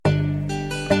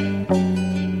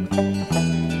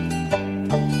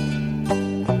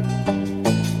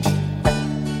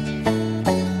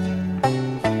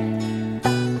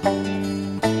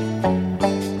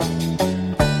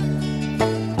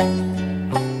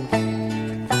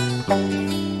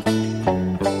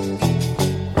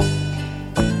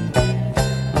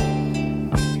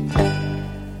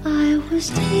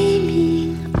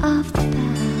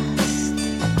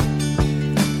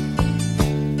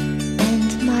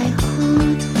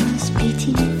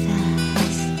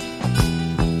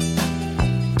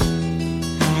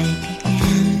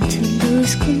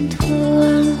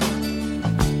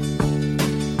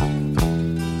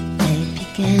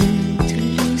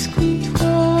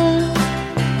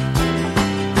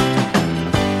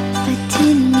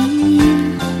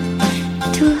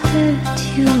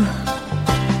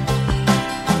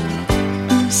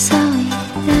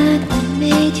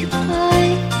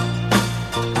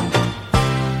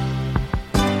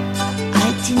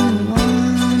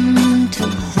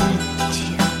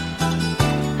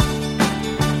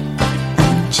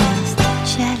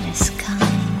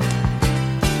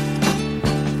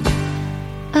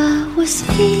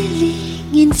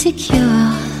feeling insecure.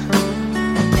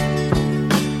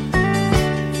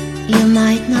 You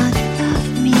might not love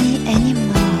me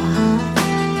anymore.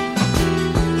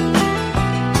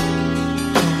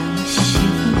 I was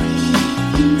shivering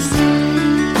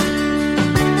inside.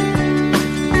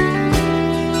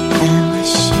 I was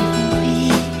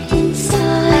shivering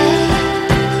inside.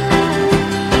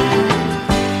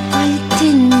 I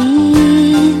didn't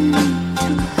mean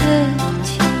to hurt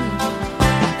you.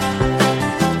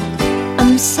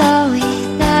 I'm sorry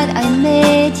that I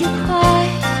made you cry.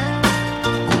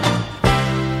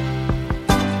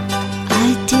 I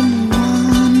didn't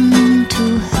want to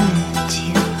hurt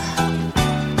you.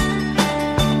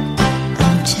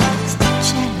 I'm just a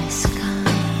jealous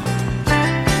kind.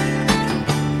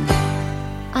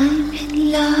 I'm in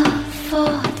love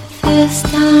for the first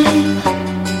time.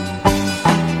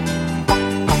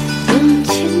 Don't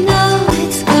you know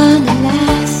it's gonna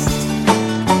last?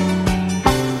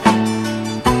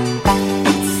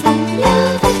 It's a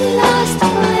love that lasts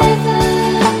forever.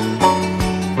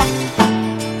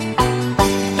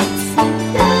 It's a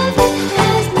love that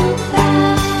has no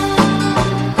past.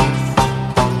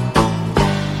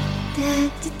 Da,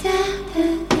 da, da, da,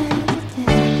 da,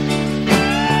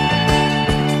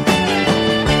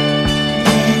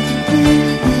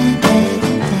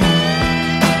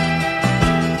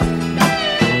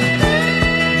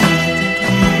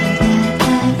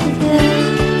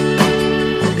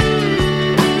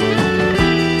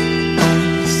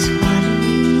 I'm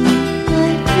swallowing my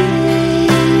brain.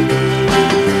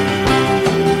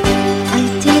 I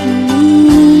didn't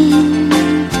mean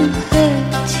to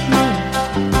hurt you.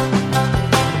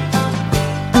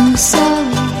 I'm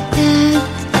sorry that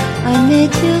I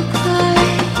made you cry.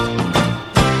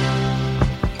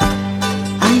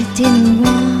 I didn't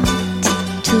want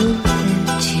to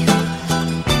hurt you.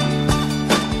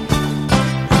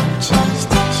 I'm just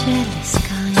a jealous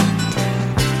kind.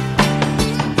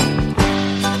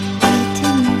 I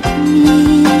didn't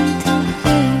mean to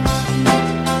hurt you.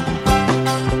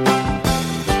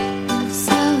 I'm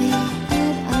sorry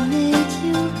that I made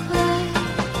you cry.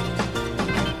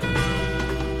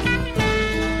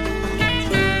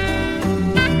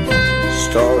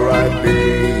 Story B,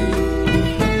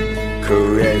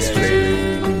 curiously,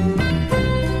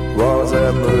 was a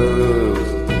move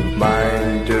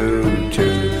mine due to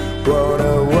what a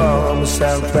warm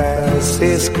San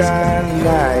Franciscan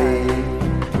night.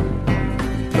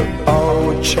 The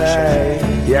old child,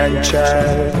 young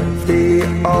child,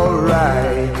 feel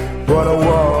alright. What a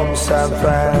warm San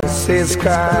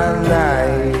Franciscan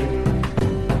night.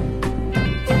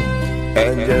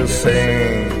 Angels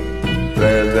sing,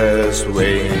 leather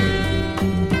swing,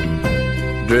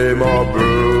 dream or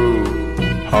brew,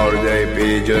 holiday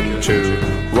pigeon too.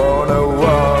 What a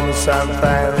warm San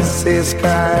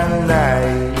Franciscan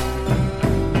night.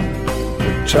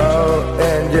 Tall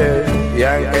angel,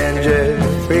 young angel,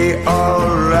 feel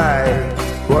alright.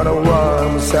 What a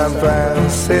warm San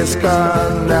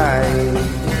Franciscan night.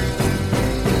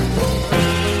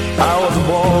 I was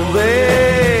born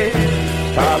there,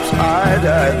 perhaps I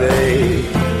died there.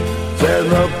 There's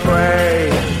no pray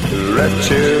to let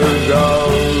you go,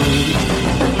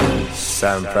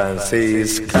 San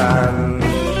Franciscan.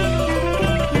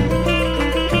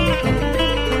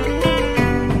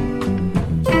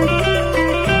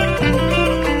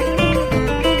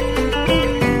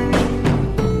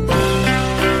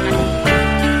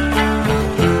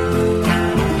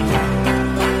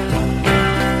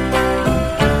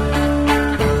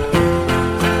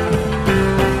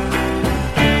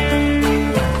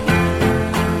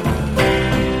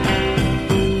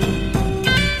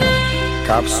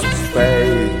 Cups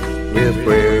fade with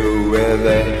will with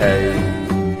the hay.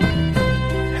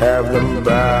 Have them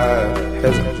by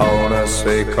his own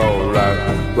sickle run.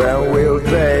 When will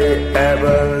they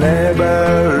ever never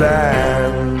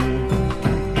land?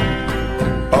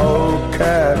 Old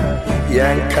cat,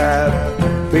 young cat,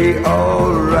 be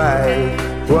alright.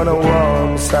 What a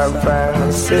warm San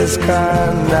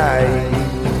Franciscan night.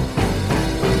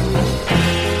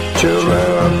 Children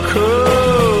are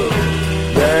cool,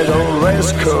 they don't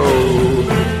rest cold.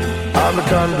 I'm the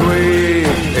country,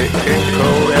 it's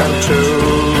cold and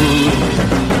true,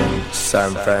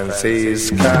 San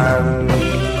Franciscan.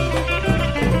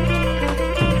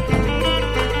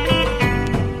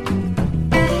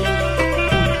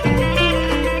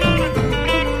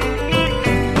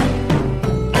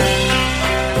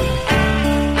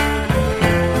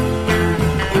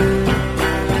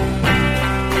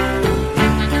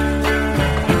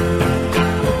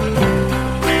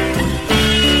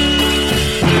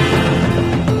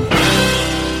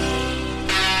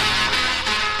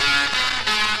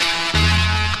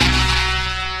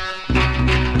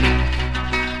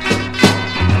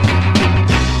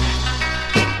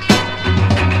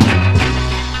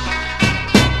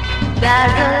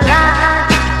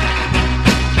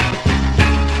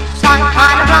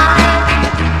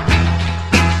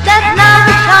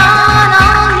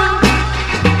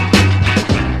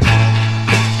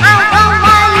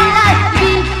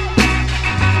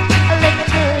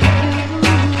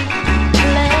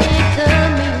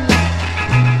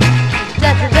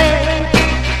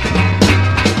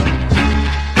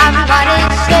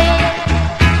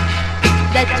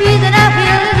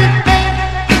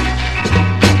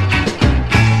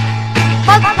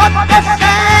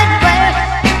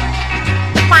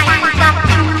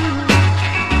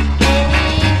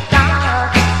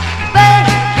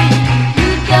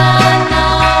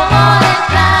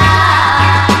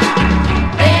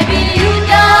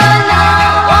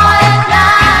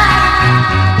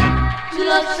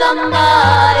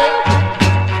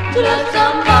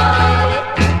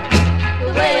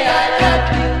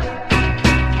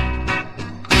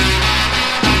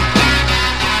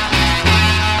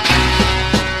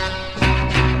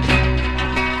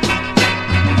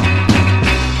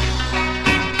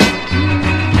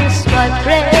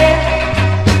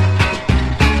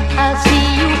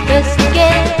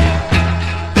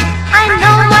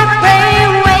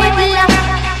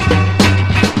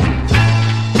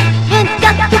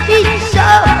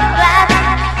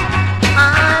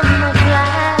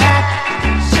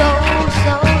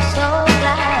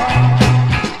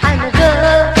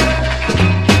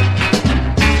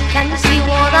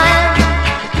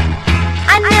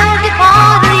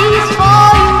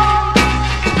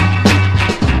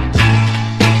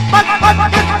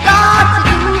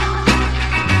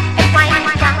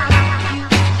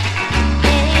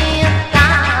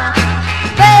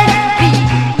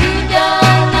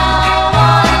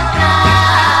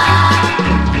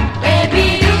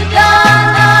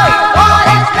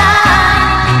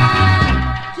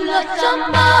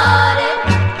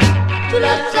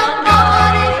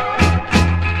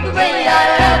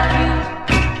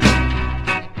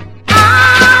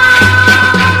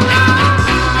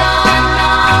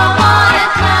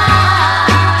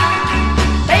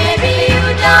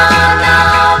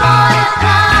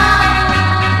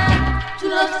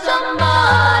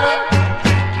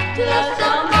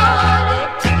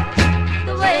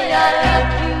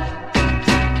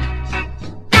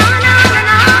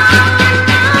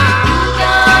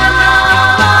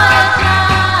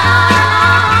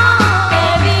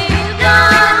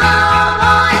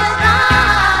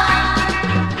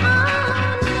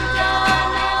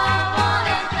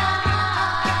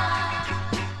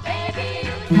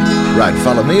 Right,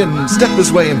 follow me and step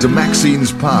this way into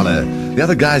Maxine's parlour. The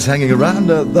other guys hanging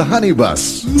around are the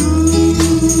Honeybus.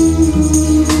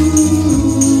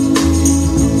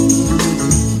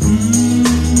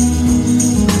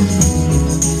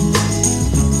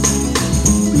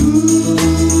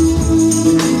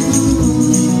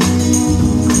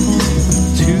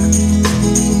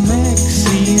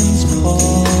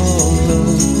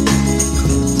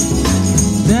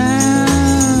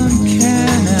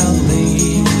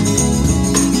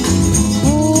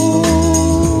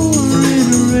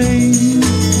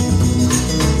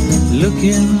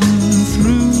 Looking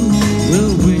through the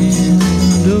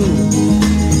window,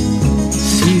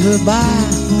 see her by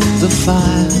the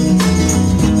fire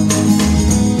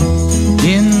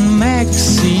in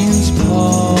Maxine's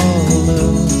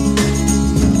parlour.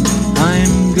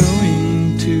 I'm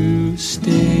going to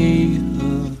stay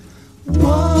a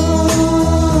while.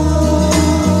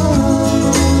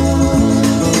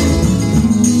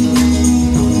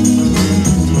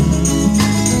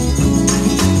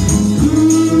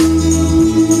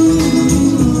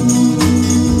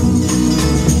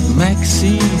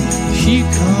 She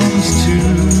comes to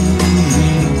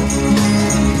me.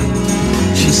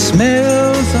 She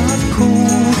smells of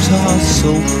coal tar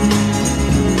soap.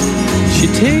 She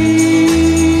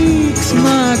takes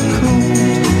my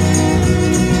coat.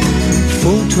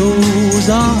 Photos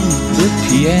on the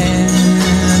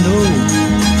piano.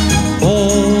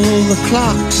 All the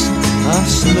clocks are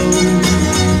slow.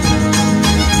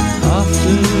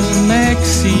 After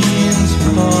Maxine's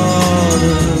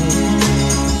parlour,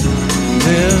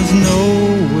 there's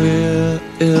nowhere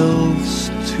else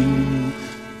to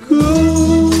go.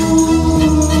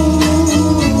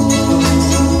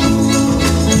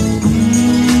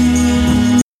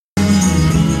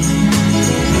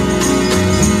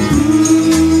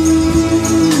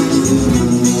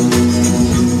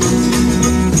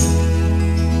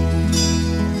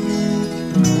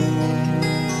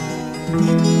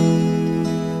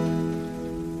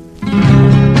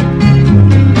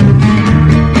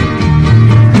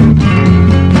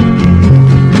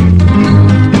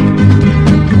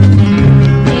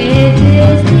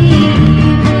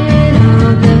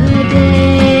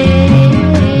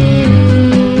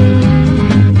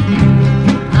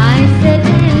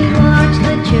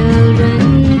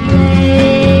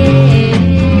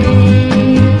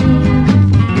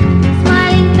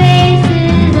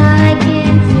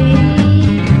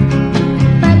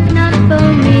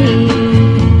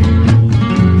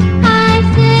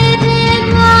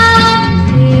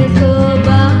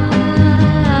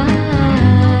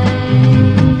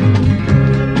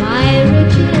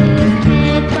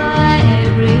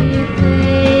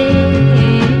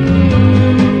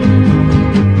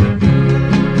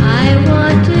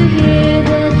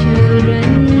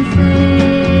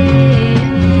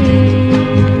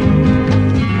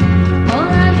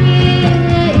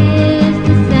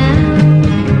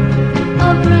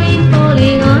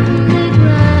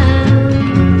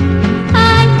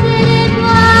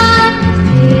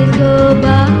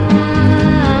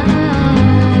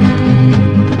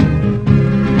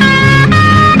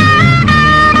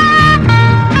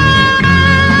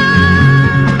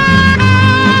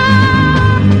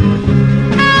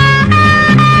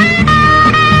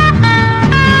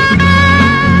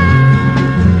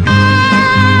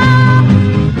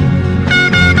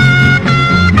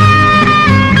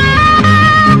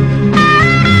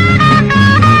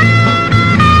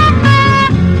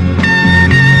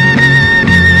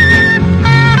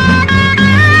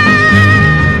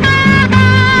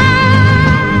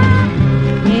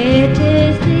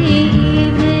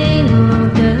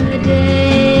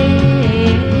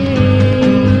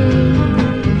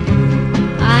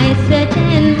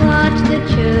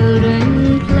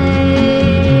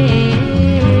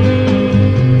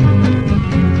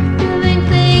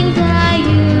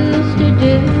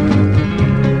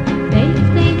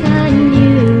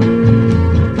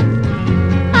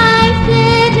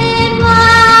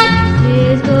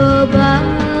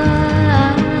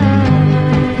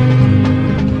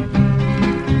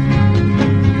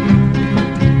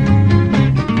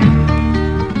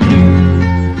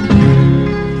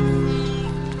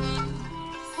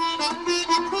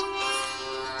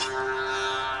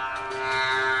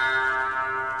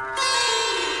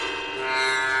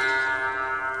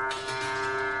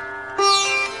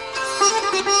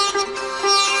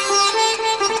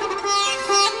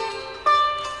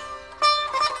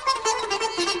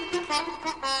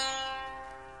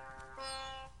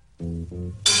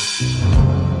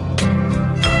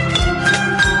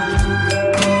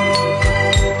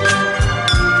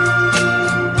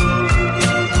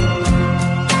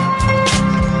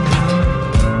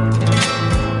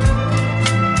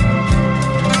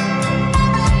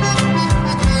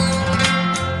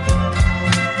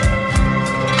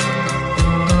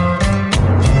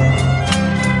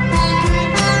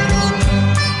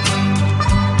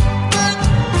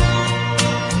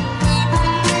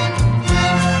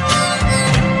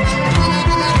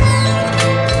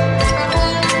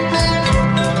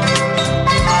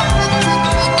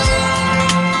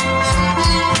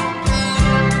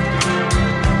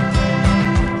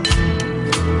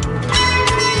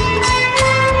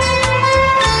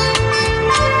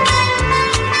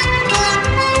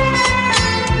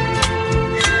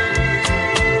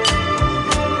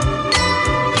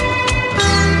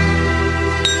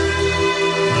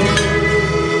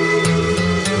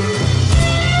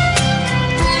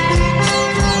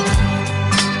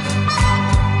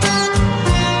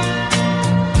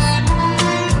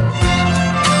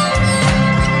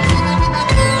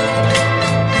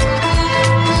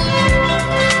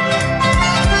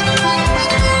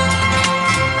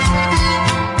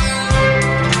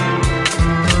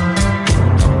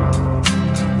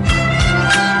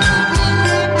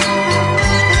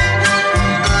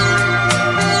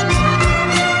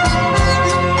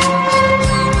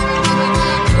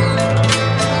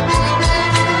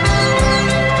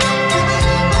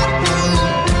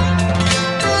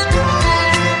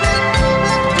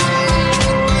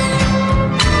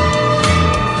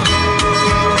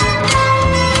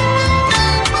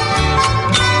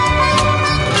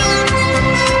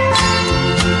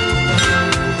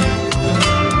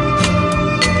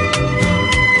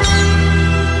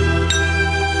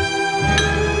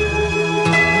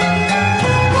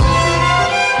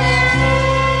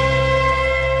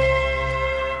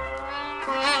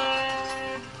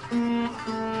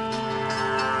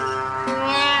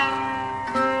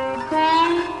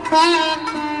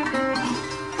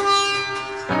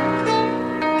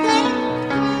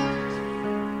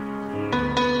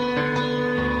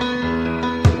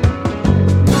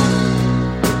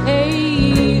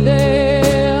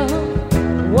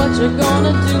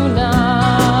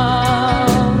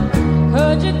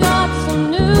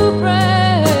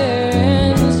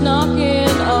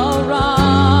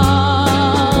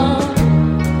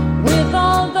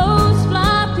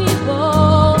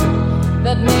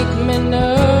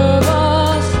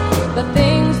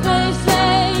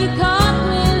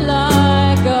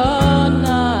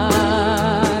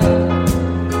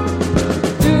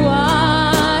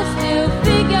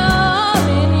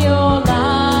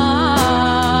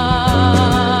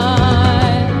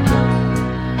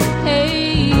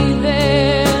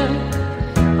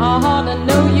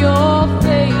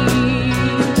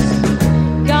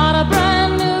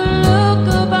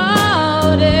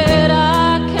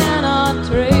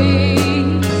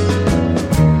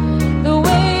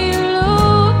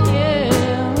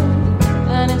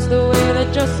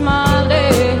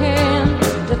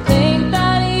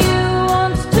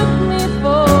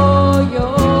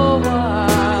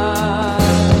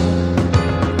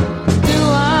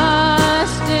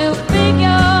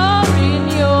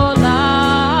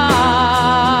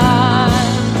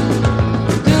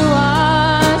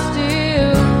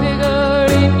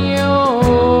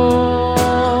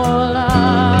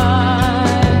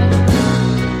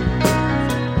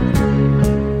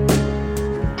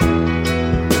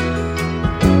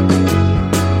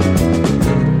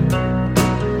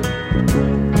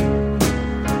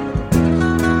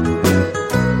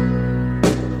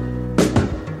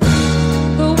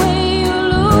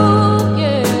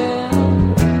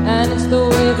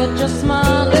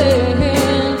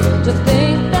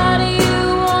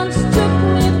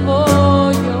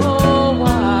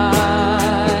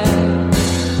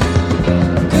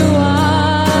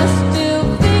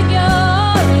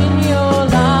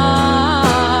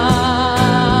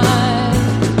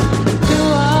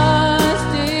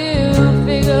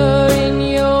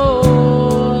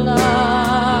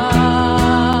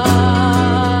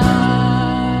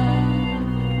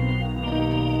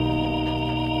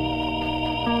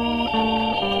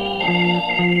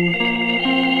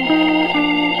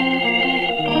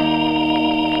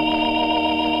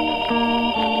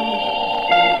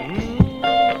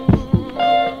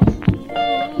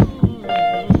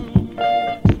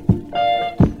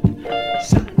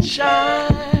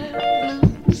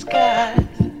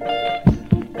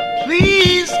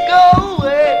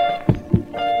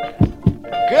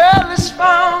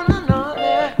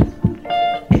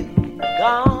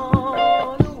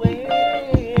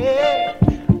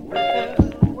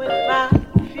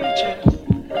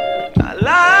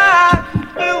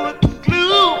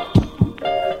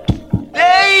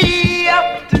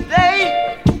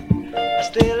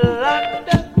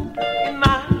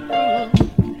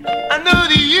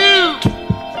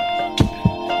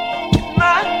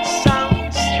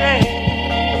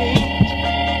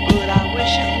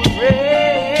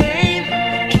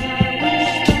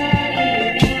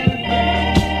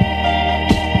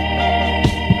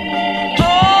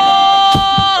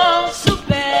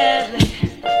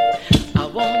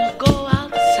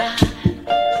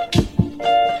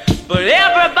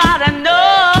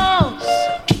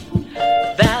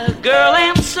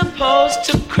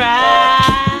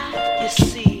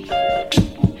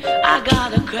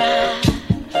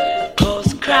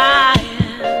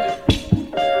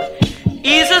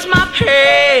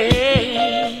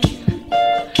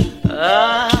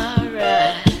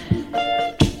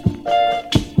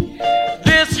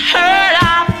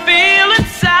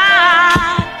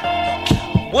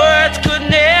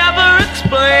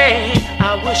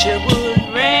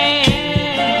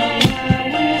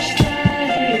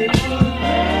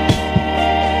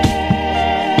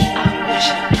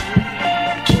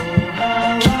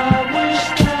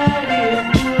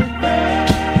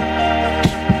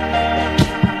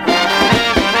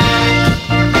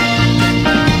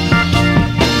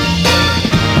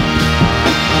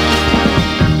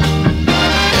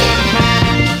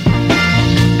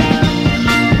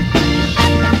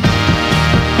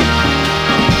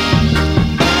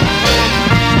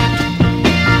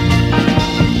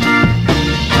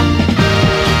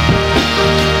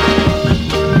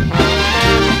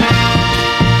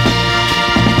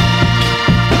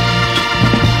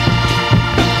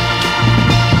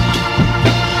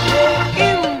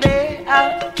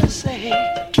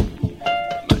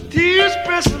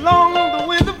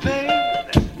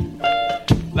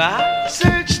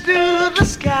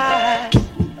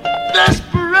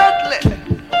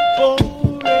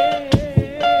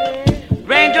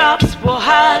 Raindrops will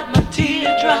hide my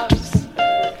teardrops,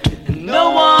 and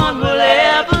no one will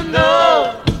ever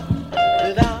know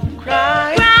that I'm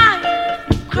crying,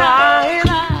 crying,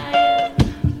 crying,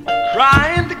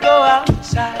 crying to go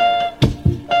outside.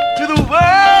 To the world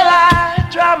I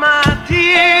dry my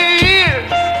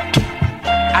tears.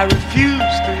 I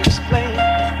refuse to explain,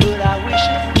 but I wish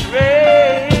it would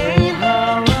rain.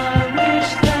 How I wish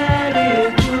that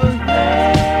it would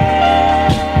rain.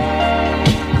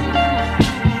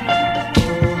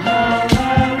 Oh, how I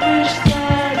wish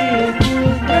that it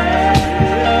would rain.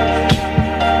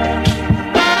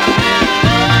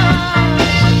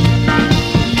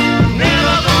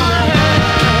 Never gonna have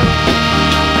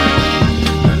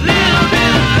a little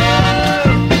bit of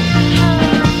love.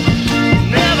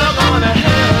 Never gonna have a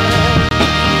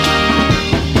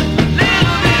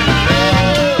little bit of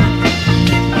love.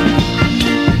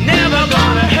 Never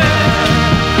gonna have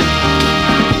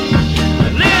a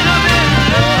little bit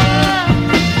of love.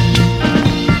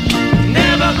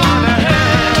 Never gonna have a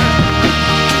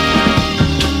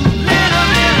little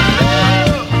bit of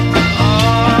love. Oh,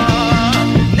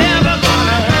 never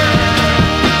gonna have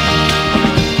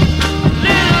a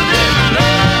little bit of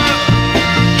love.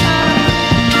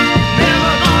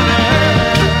 Never gonna have.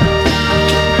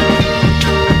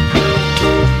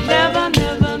 Never,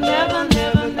 never, never,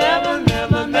 never, never,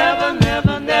 never, never,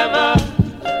 never, never.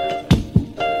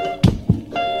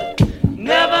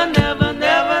 Never, never,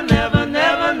 never, never,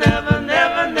 never, never,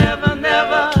 never, never,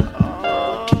 never.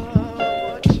 Oh,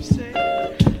 what you say?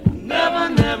 Never,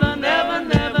 never, never,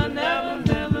 never, never,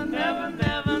 never, never,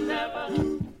 never, never.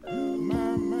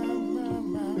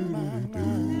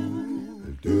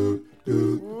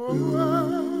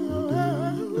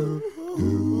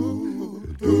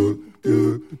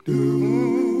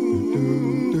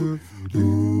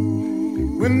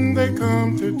 When they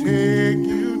come to take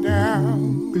you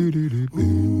down,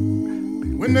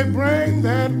 when they bring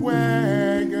that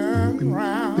wagon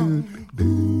round,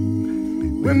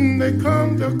 when they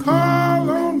come to call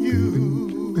on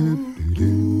you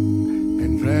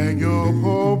and drag your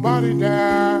poor body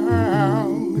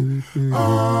down,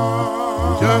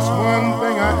 oh, just one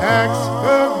thing I ask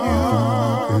of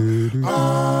you,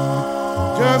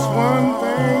 oh, just one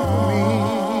thing for me.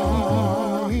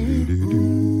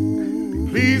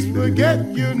 Please forget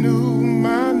you knew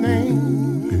my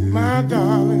name, my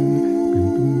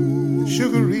darling,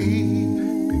 Sugaree.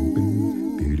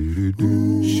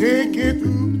 Shake it,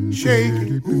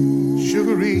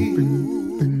 Sugaree.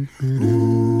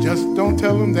 Just don't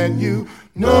tell them that you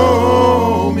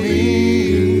know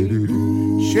me.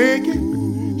 Shake it,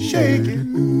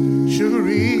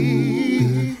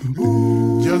 Sugaree.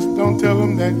 Just don't tell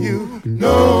them that you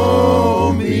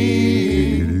know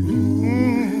me.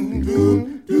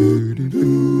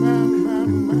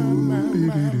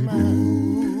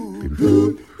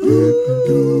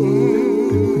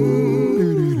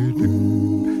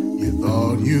 You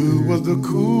thought you was the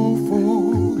cool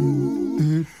fool,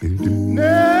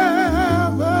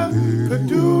 never could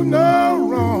do no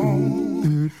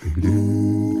wrong,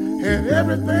 had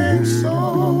everything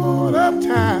sewed up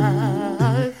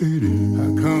tight. How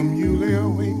come you lay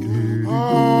awake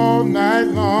all night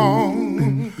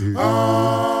long?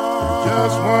 Oh,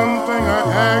 just one thing I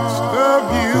asked of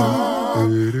you,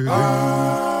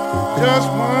 just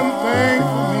one thing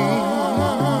for me.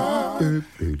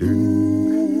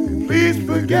 Please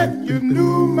forget you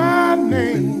knew my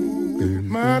name,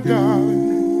 my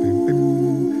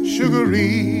darling,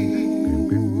 Sugaree.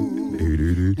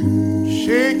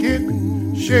 Shake it,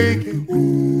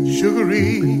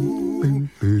 Sugaree.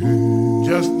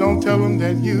 Just don't tell them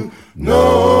that you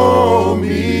know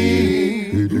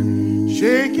me.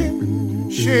 Shake it,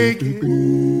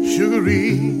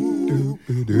 Sugaree.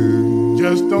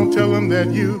 Just don't tell them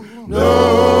that you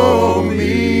know me.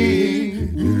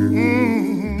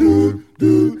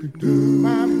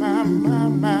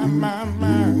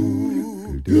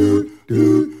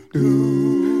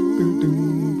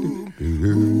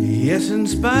 Yes, in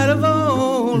spite of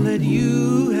all that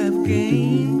you have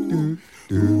gained,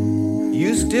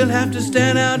 you still have to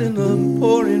stand out in the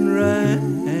pouring rain.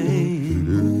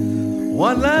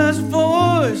 One last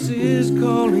voice is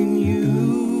calling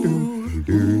you,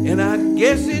 and I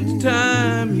guess it's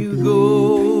time you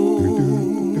go.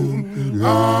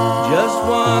 Just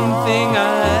one thing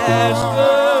I ask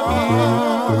of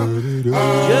you,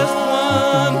 just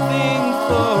one thing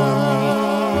for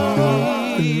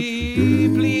me.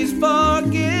 Please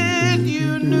forget you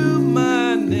knew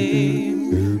my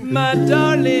name, my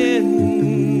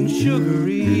darling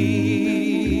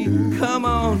Sugaree. Come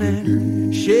on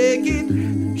and shake it,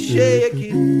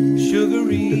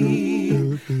 Sugaree.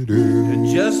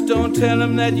 Just Just don't tell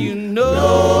him that you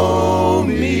know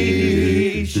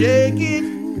me. Shake it,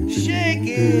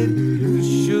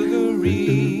 Sugaree.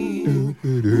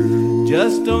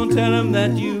 Just don't tell him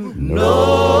that you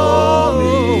know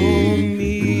me.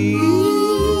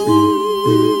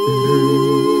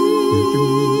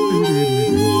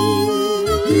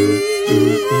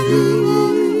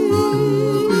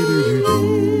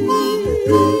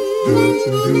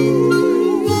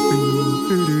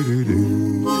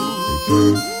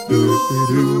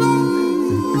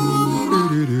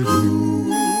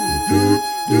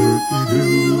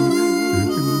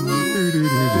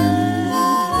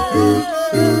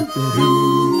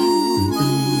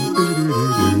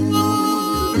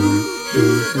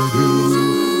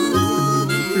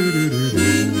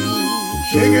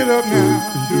 Shake it up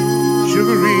now,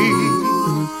 Sugaree.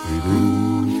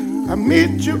 I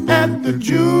meet you at the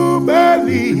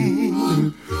Jubilee.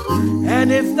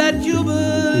 And if that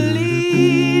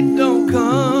Jubilee don't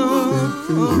come,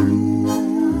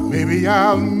 maybe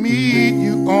I'll meet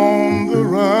you on the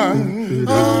run.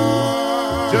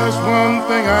 Just one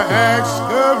thing I ask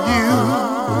of you,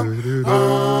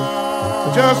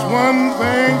 just one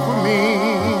thing for me.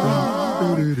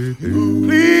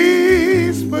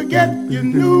 Please forget you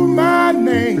knew my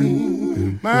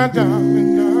name, my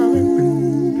darling,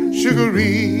 darling,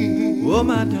 Sugaree. Oh,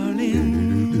 my darling.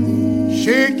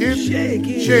 Shake it,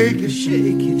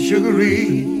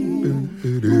 Sugaree.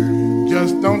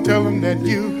 Just don't tell them that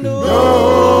you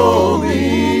know me.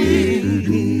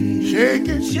 Shake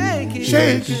it,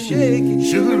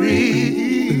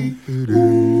 Sugaree.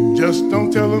 Just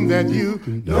don't tell them that you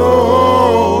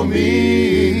know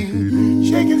me.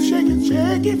 Shake it,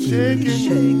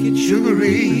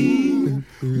 Sugaree.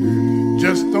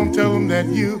 Just don't tell them that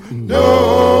you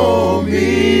know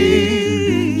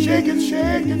me. Shake it,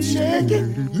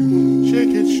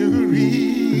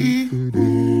 Sugaree.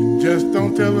 Just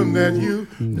don't tell them that you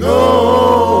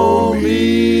know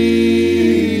me.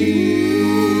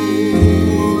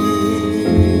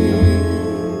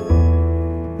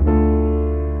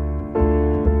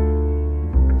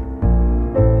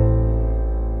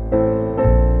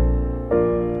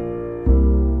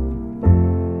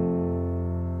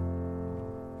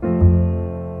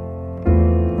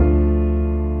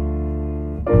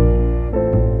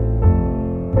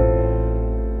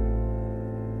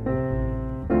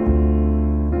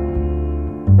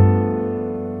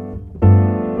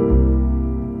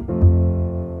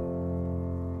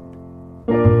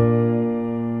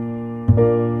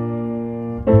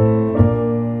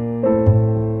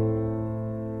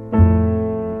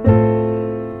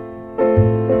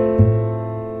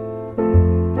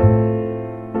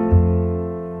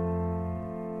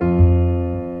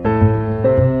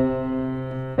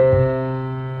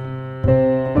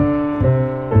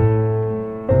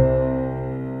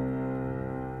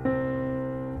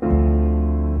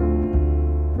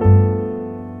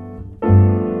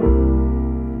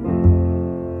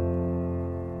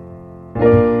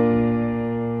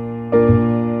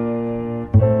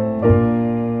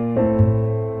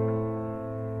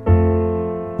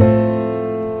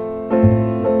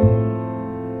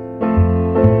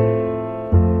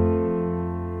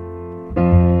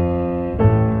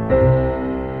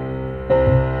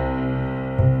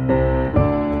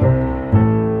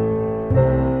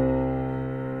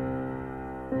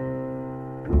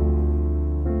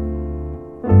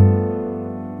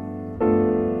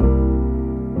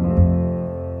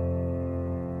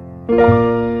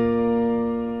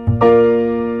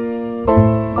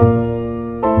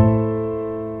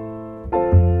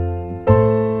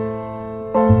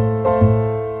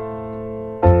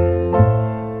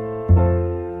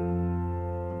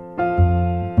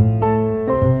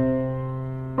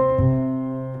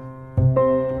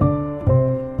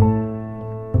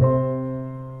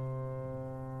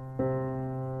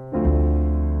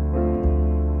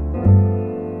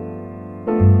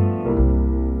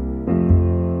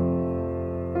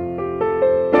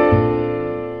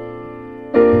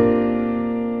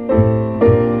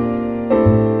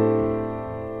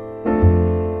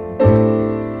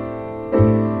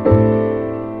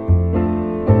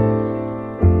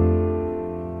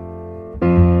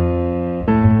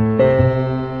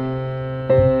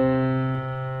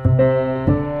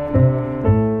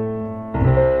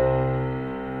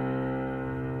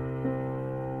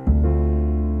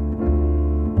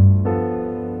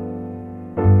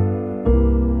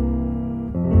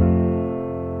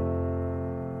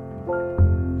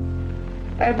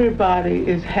 Everybody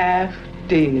is half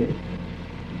dead.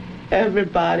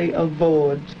 Everybody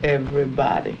avoids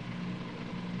everybody.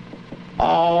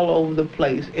 All over the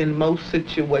place, in most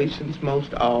situations,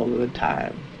 most all of the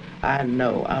time. I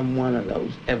know I'm one of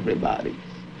those everybody's.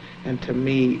 And to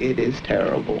me, it is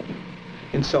terrible.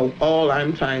 And so all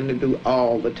I'm trying to do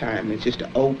all the time is just to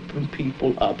open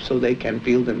people up so they can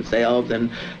feel themselves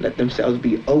and let themselves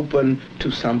be open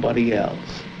to somebody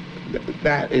else.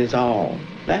 That is all.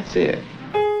 That's it.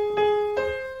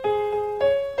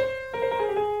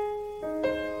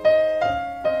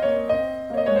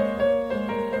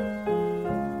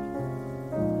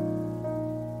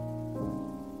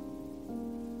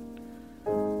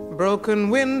 Broken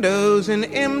windows and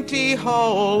empty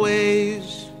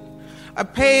hallways, a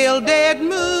pale dead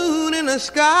moon in a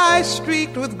sky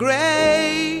streaked with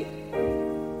gray.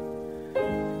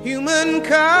 Human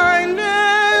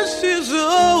kindness is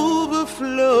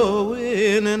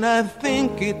overflowing, and I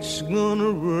think it's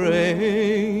gonna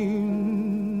rain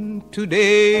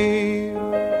today.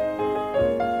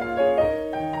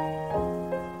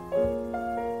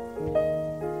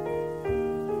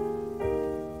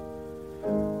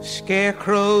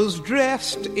 Scarecrows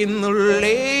dressed in the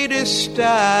latest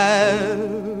styles,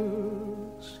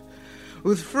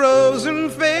 with frozen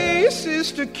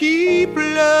faces to keep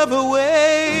love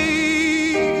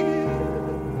away.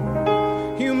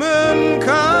 Human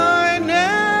kindness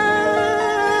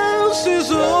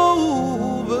is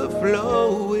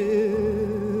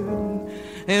overflowing,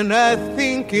 and I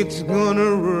think it's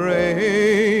gonna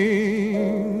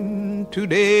rain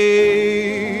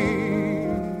today.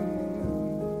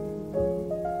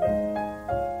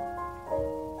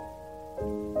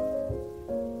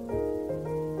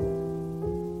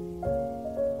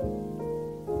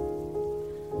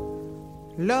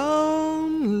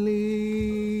 Lonely,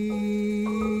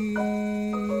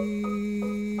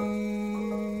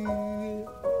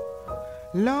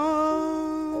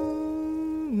 lonely.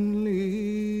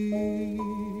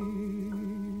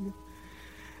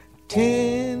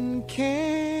 Tin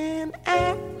can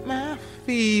at my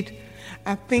feet,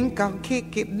 I think I'll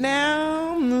kick it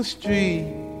down the street.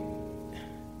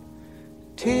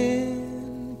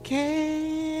 Tin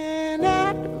can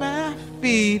at my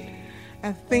feet,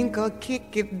 I think I'll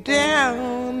kick it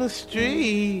down the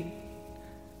street.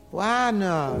 Why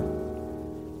not?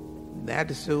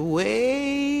 That's the way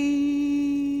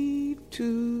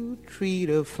to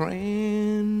treat a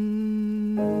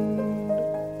friend.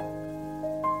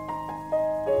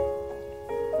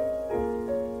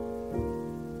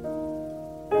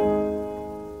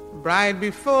 Right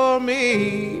before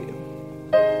me,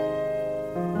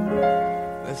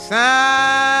 the signs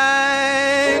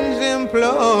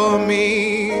implore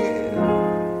me,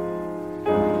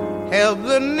 help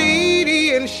the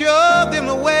needy and show them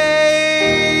the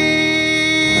way.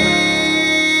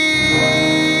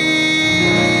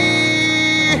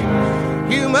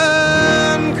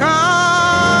 Human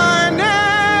kindness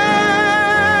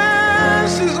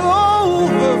is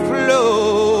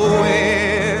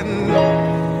overflowing,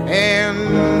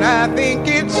 and I think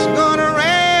it's gonna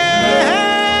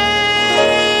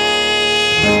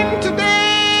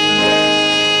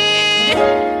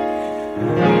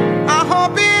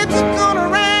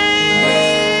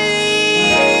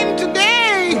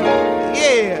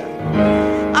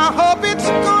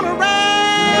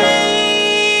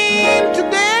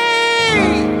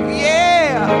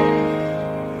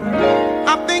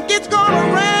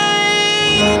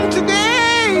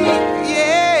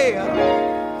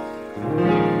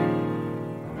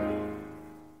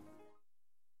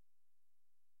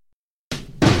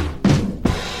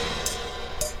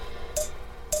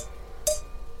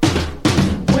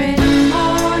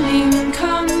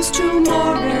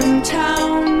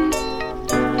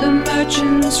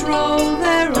roll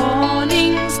their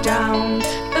awnings down.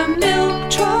 The milk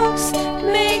trucks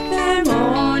make their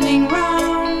morning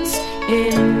rounds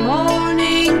in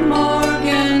morning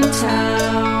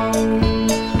Morgantown.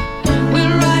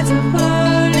 We'll rise up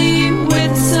early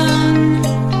with sun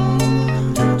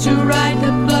to ride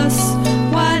the bus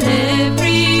while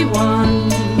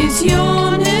everyone is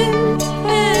yawning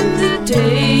and the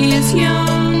day is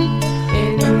young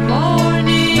in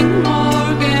morning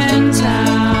Morgantown.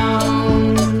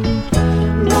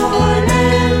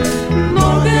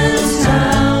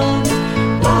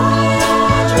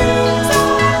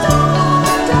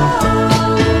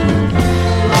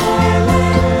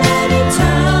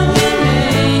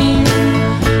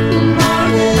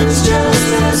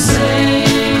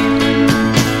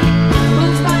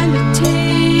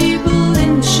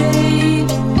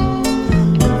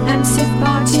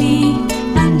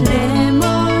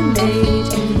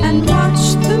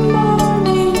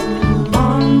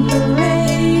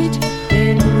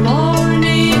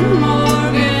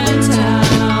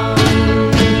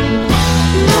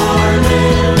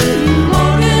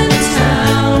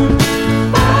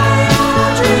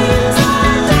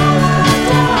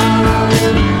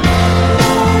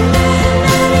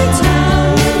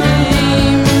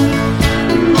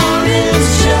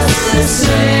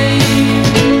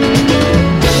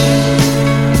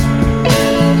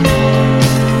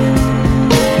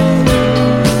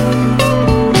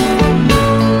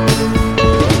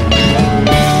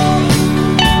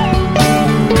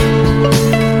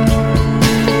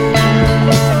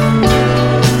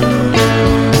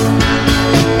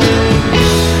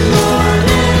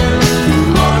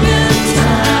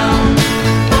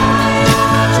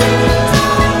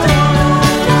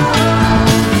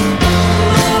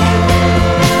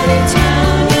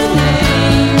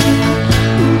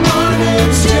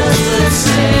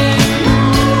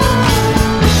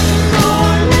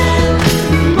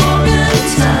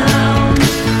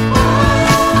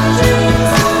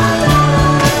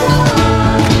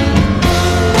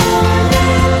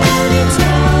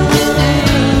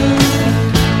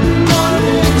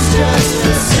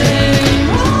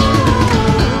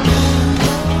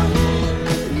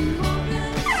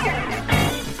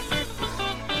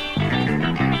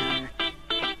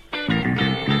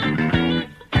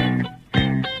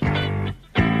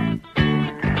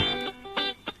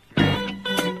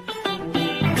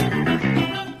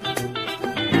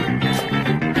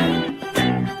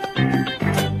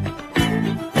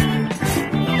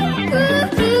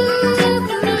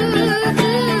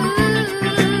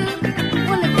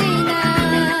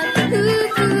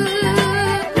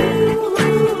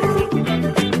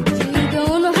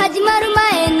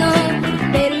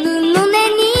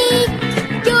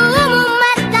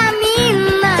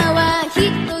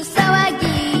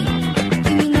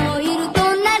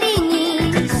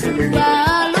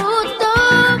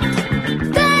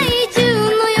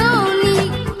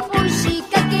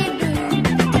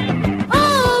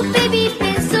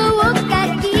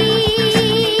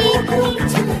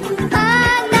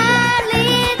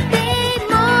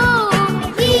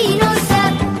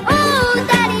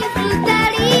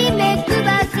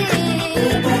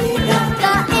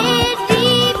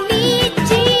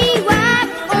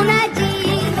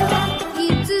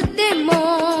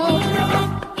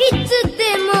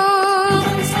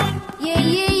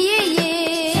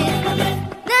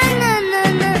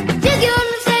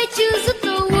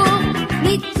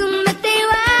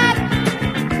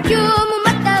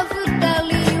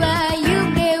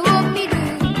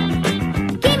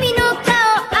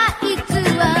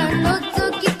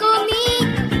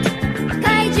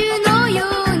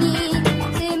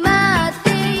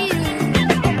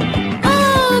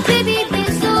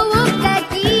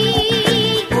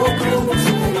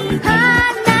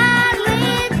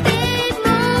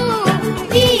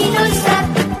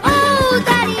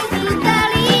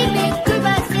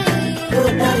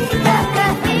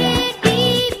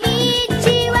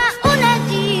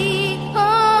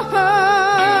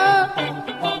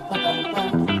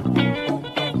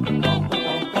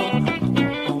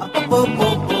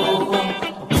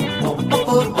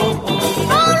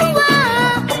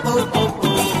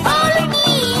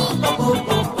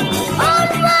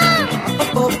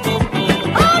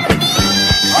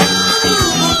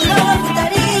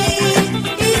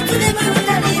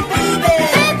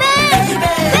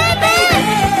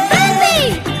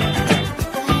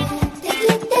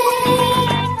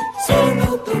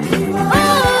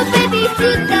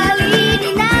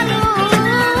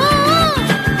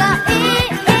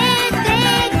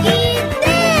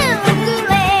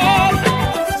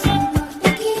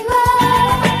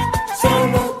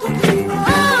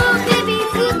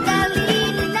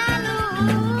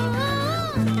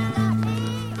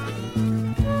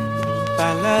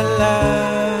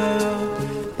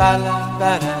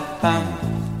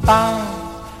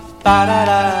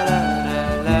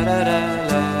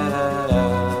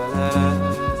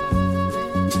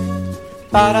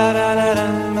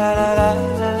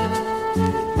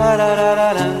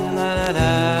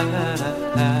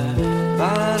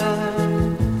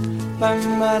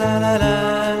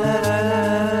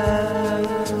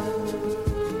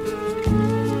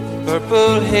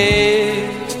 Purple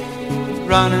haze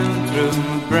running through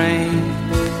my brain.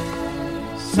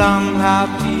 Somehow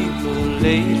people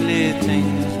lately,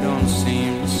 things don't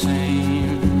seem the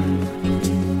same.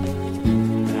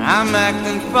 I'm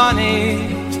acting funny,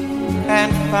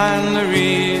 can't find the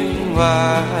reason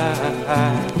why.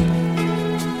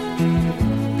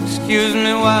 Excuse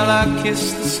me while I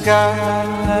kiss the sky.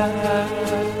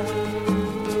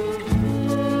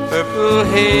 Purple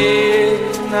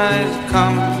haze, nights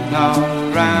coming all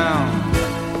around.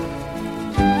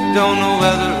 Don't know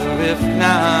whether or if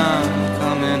now I'm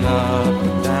coming up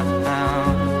or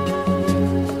down.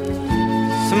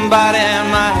 Somebody,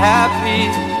 am I happy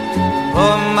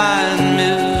or am I in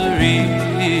misery?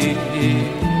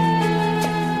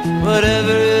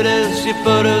 Whatever it is, she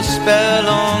put a spell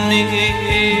on me.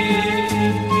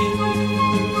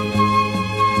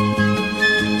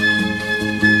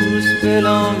 Put a spell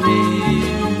on me.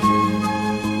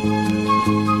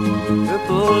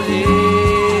 Purple haze.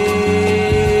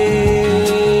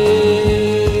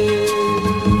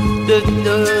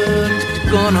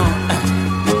 Going on.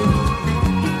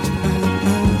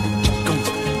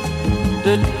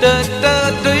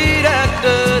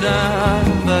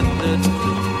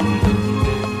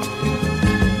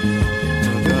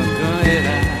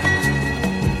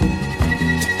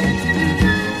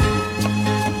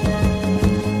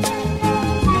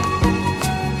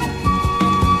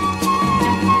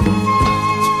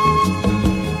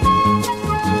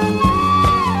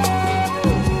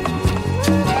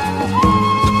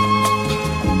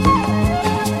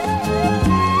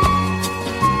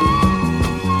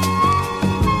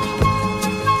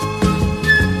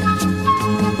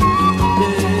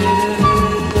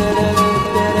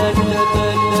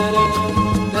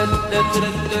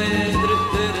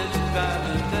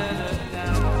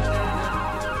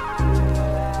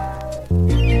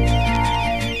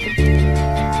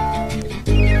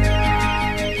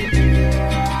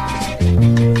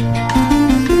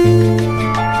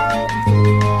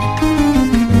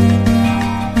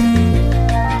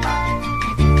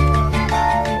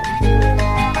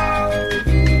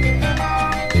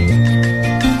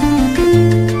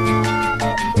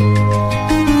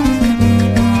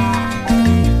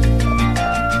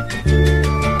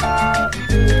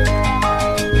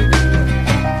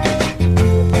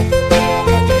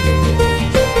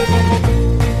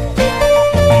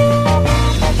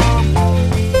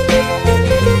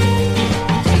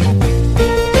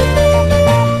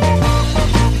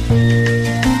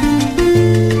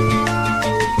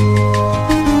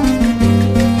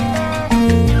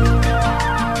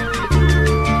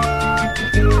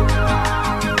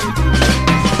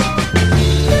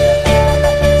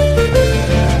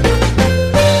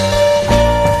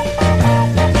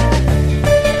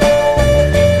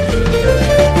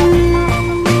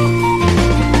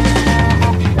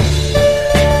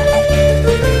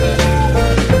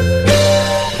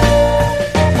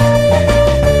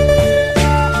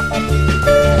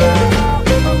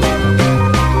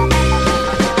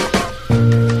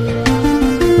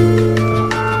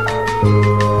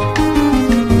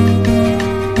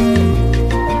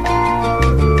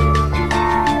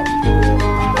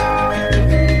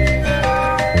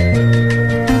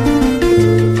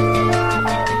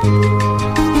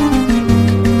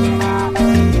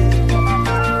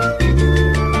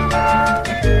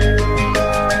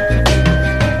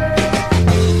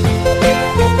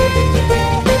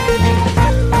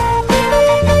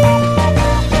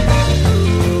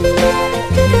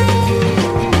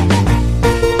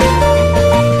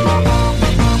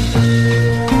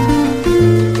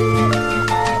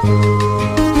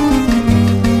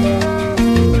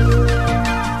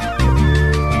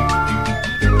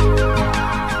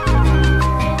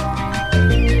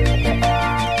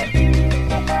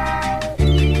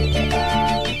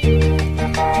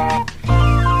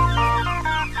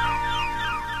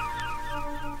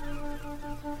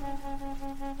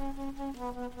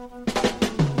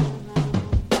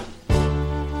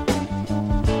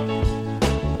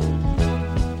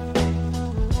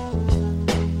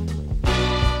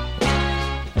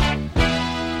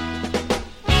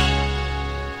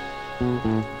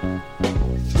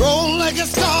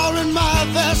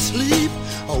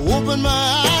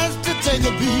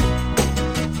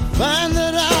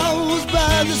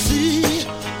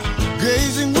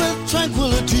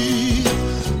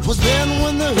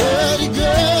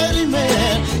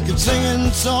 singing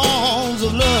songs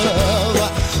of love.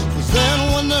 But then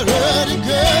when the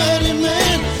hurdy-gurdy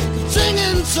man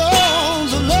singing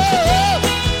songs of love,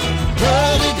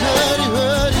 hurdy-gurdy,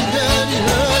 hurdy-gurdy,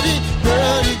 hurdy,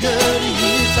 hurdy-gurdy,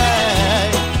 he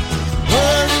sang.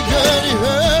 Hurdy-gurdy,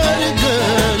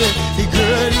 hurdy-gurdy, he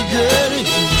gurdy-gurdy,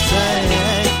 he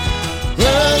sang.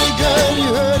 Hurdy-gurdy,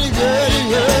 hurdy-gurdy,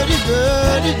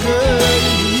 hurdy-gurdy,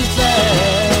 gurdy, he sang.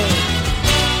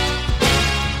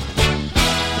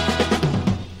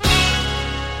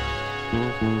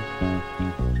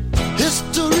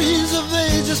 Histories of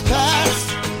ages past,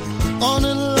 on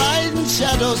enlightened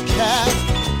shadows cast,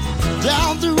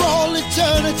 down through all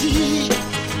eternity,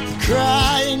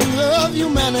 crying of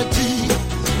humanity.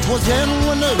 'Twas then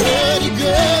when the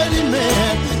hurdy-gurdy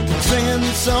man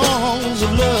singing songs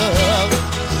of love.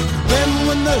 Then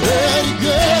when the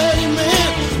hurdy-gurdy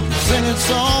man singing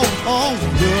songs of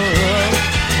love.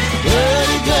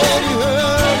 Hurdy-gurdy,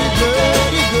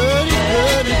 hurdy-gurdy,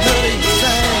 hurdy-gurdy, hurdy,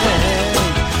 sang.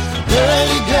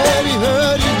 Hurdy-gurdy,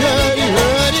 hurdy-gurdy,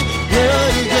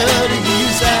 hurdy-gurdy, hurdy, he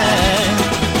sang.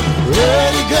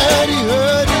 Hurdy-gurdy,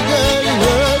 hurdy-gurdy,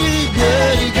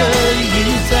 hurdy-gurdy, hurdy, he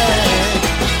sang.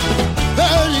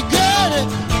 Hurdy-gurdy,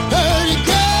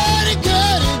 hurdy-gurdy,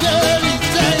 gurdy-gurdy,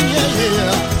 sang, yeah,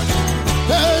 yeah.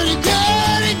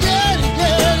 Hurdy-gurdy,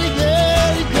 gurdy-gurdy,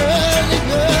 gurdy-gurdy,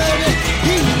 gurdy,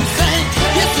 he sang.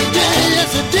 Yes, it did,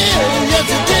 yes, it did, yes,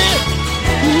 it did.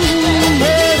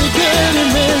 Hurdy-gurdy,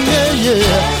 man, yeah,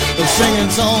 yeah. They're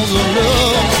singing songs of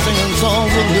love, singing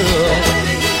songs of love.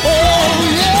 Oh,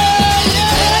 yeah,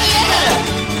 yeah, yeah.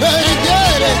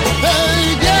 Hurdy-gurdy,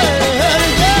 hurdy-gurdy,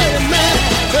 hurdy-gurdy, man.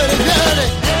 Hurdy-gurdy,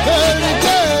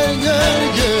 hurdy-gurdy,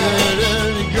 gurdy-gurdy,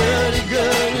 hurdy-gurdy,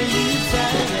 gurdy, he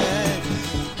sang.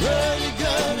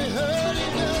 Hurdy-gurdy,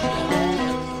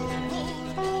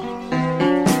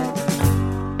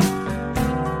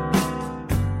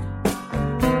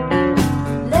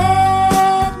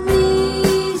 Let me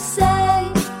say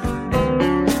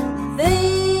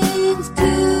things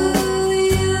to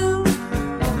you.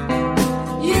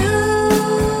 You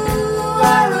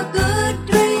are a good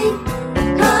dream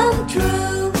come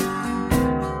true.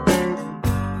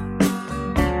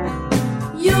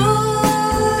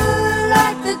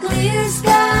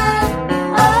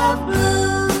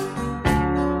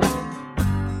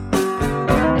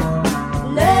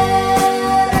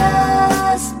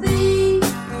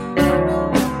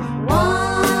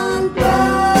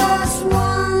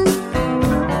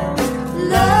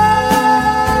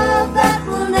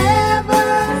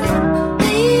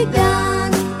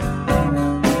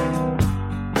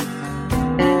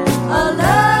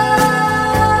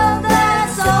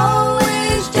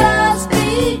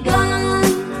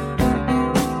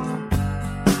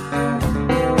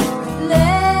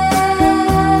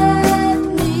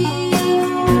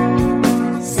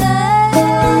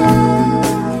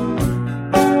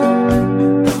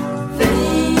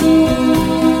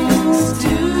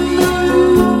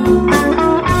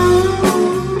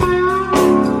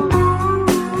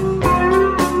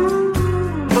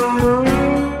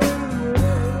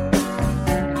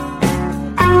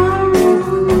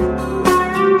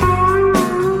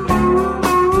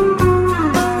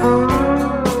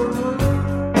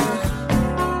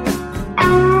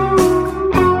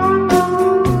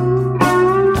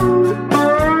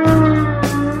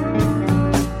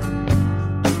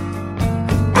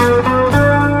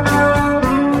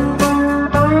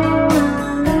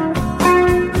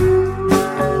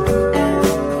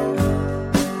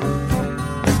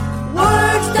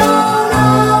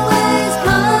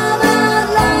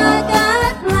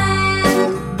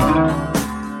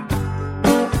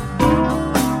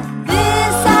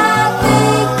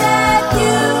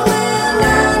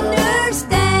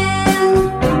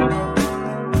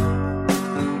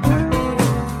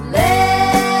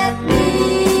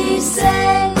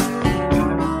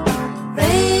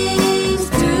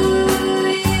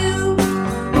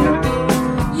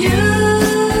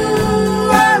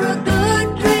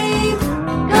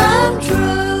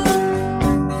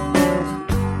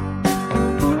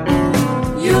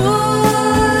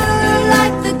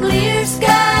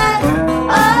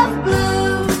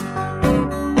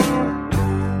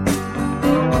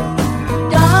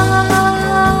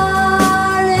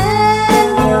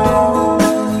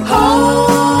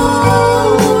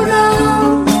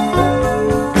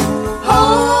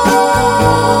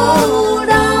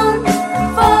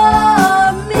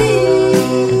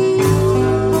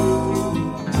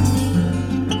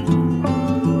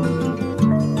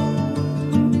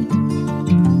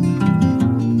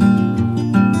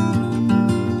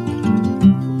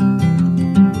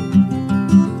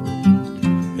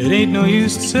 It ain't no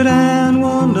use to sit and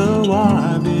wonder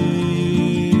why,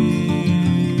 babe,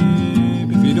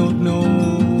 if you don't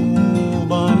know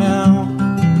by now.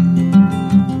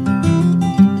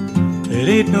 It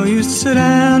ain't no use to sit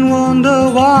and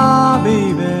wonder why,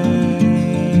 baby,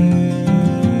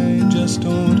 it just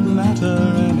don't matter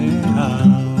anyhow.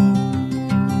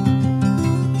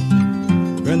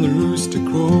 When the rooster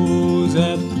crows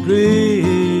at the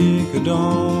break of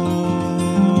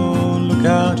dawn, look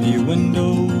out of your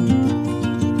window,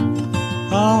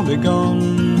 I'll be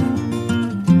gone.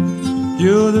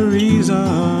 You're the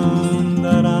reason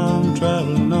that I'm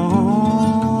traveling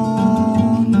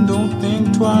on. Don't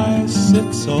think twice,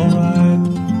 it's alright.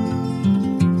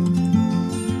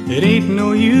 It ain't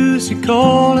no use you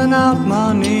calling out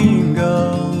my name,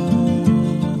 girl,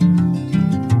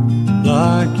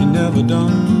 like you never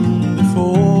done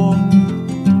before.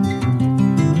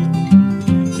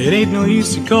 It ain't no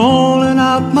use you calling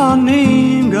out my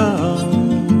name, girl,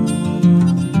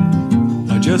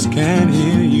 I just can't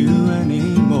hear you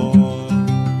anymore.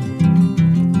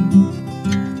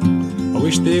 I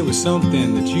wish there was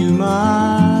something that you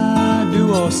might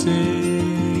do or say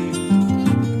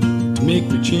to make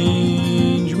me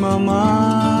change my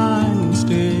mind and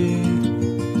stay.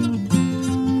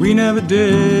 We never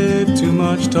did too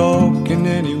much talking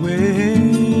anyway.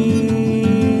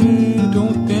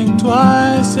 Don't think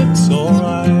twice, it's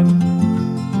alright.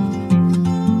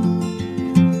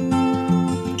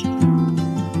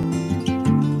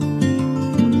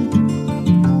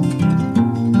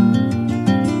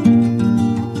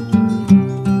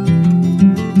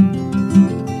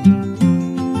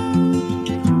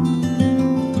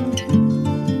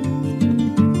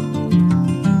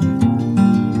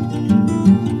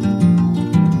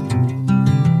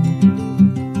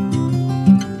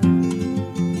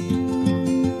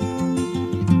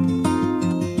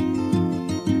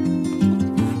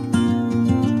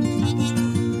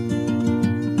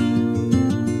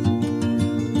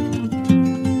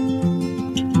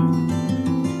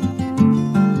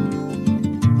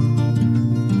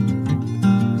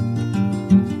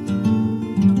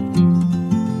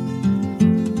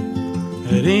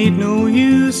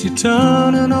 You're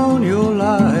turning on your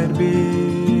light,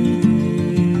 babe,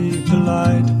 the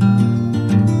light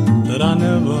that I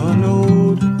never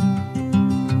knowed.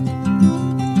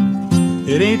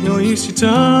 It ain't no use you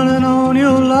turning on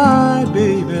your light,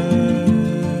 baby,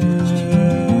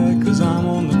 'cause I'm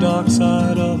on the dark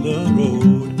side of the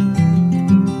road.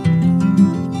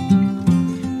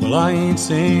 Well, I ain't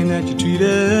saying that you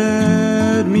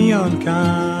treated me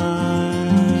unkind.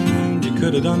 You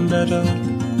could have done better,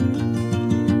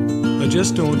 I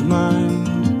just don't mind.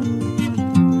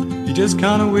 You just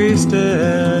kinda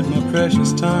wasted my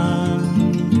precious time.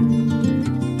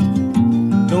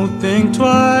 Don't think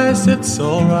twice, it's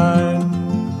alright.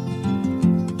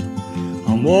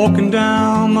 I'm walking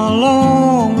down my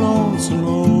long, lonesome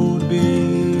road,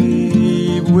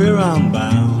 babe, where I'm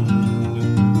bound,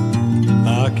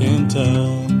 I can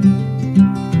tell.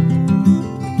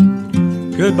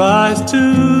 Goodbye's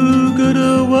too good a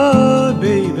word,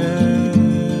 baby,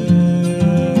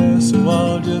 so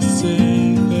I'll just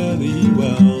say fare thee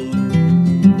well.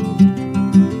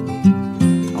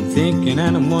 I'm thinking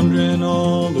and I'm wondering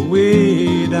all the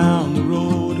way down the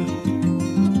road.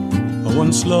 I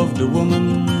once loved a woman,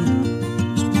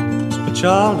 a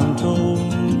child untold.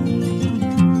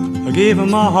 I gave her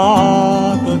my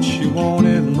heart, but she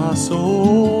wanted my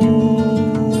soul.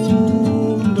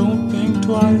 Don't think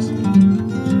twice,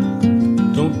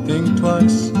 don't think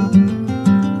twice,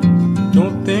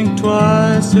 don't think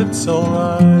twice, it's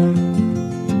alright.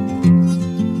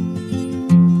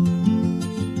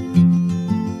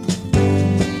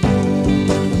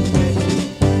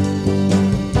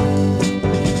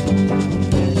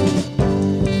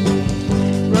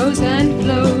 Rows and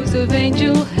flows of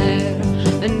angel hair,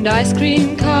 and ice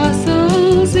cream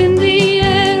castles in the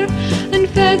air, and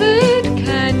feathered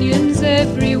canyons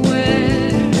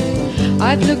everywhere.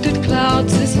 I've looked at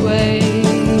clouds this way,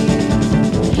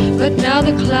 but now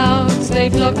the clouds, they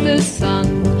block the sun.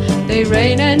 They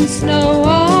rain and snow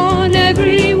on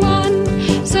everyone.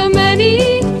 So many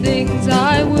things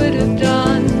I would have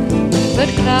done, but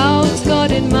clouds got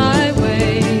in my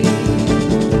way.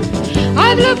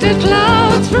 I've looked at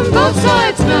clouds from both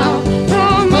sides now,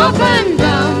 from up and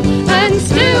down, and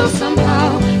still somehow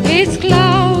it's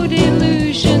cloud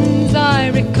illusions I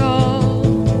recall.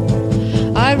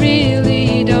 I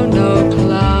really don't know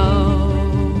clouds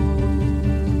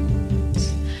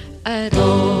at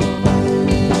all.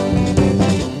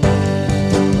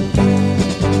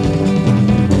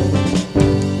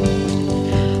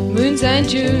 Moons and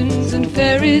Junes and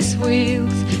Ferris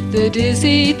wheels, the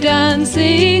dizzy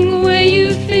dancing where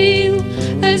you feel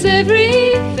as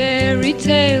every fairy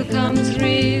tale comes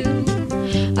real.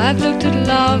 I've looked at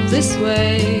love this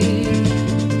way,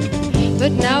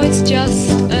 but now it's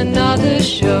just another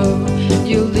show.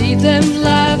 You'll leave them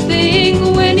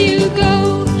laughing when you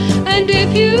go, and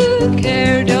if you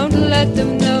care, don't let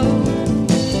them know.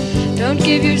 Don't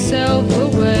give yourself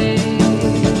away.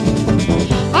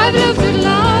 I've looked at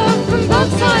love from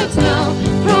both sides now,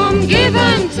 from give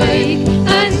and take,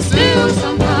 and still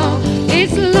somehow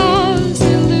it's love's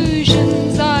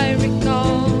illusions I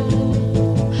recall.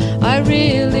 I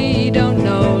really don't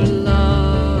know love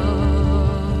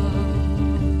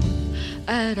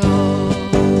at all.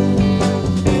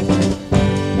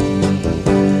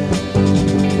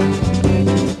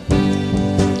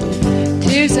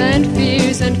 Tears and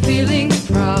fears and feeling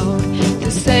proud to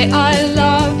say I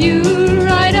love you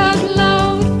right out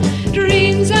loud.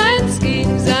 Dreams and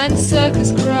schemes and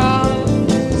circus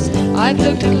crowds. I've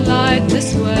looked at life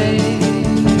this way,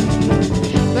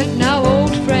 but now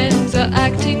old friends are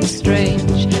acting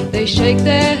strange. They shake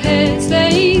their heads,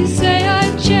 they say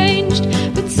I've changed,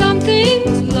 but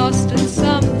something's lost and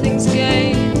something's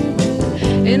gained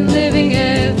in living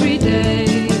every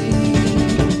day.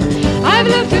 I've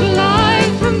looked at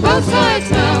life from both sides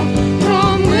now,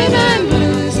 from win and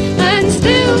lose, and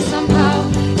still somehow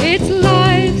it's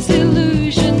life's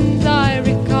illusions I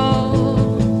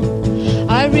recall.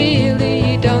 I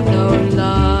really don't know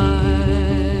life.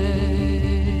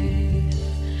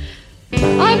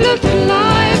 I've looked at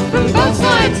life from both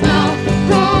sides now,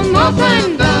 from up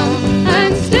and down,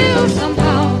 and still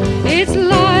somehow it's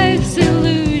life's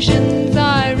illusions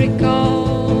I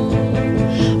recall.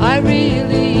 I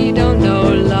really don't know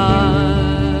life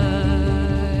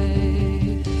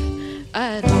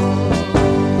at all.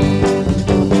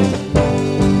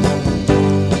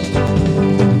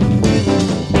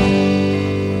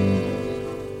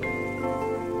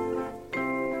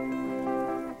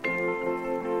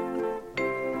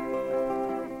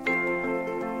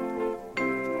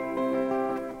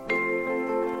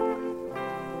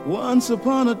 Once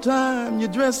upon a time, you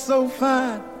dressed so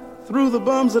fine, threw the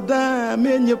bums a dime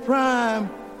in your prime,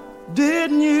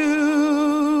 didn't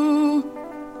you?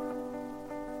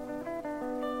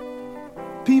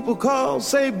 People call,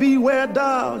 say beware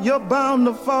doll, you're bound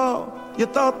to fall. You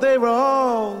thought they were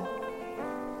all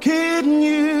kidding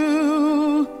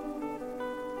you.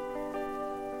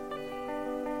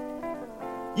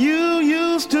 You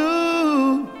used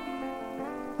to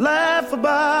laugh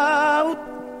about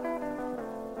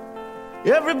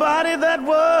everybody that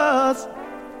was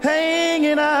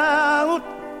hanging out.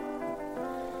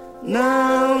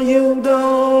 Now you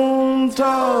don't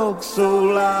talk so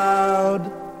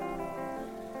loud.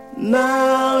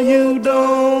 Now you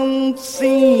don't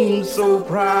seem so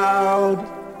proud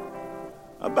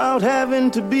about having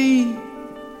to be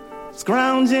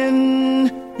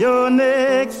scrounging your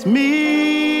next meal.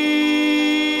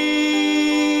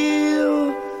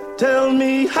 Tell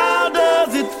me, how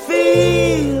does it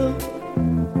feel?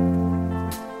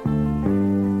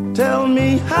 Tell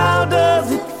me, how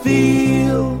does it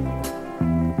feel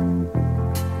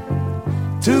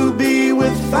to be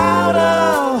without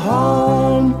a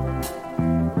home,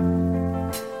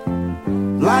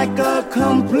 like a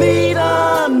complete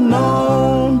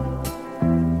unknown,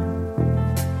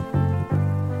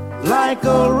 like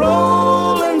a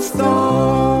rolling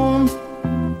stone,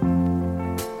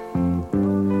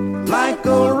 like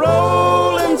a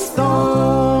rolling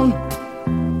stone.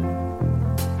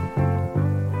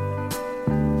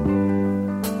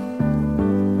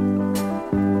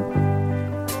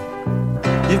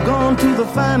 You've gone to the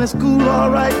finest school, all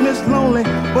right, Miss Lonely,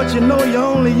 but you know you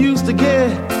only used to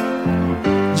get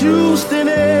juiced in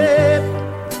it.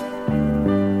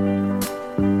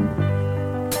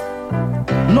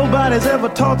 Nobody's ever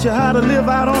taught you how to live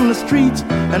out on the streets,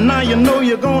 and now you know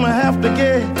you're gonna have to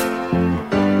get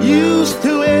used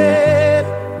to it.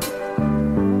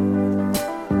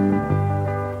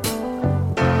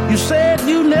 You said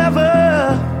you never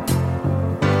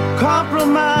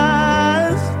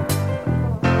compromise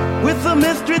with a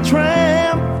mystery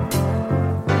tramp,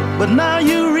 but now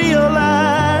you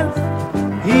realize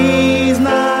he's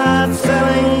not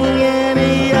selling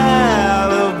any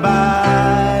alibis.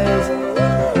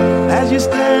 As you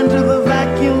stand to the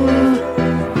vacuum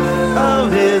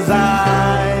of his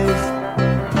eyes,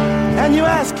 and you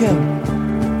ask him,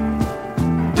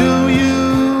 do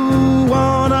you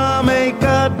wanna make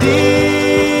a deal?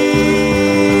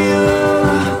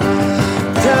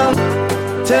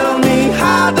 Tell me,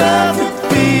 how does it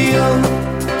feel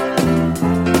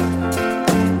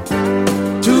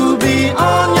to be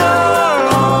on your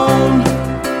own,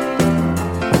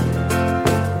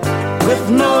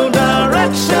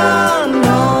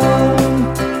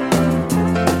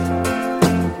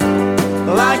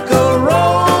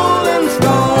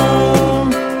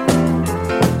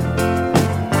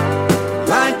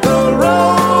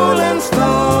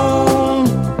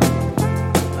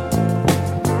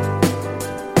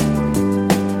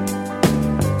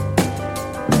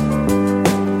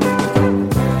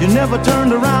 never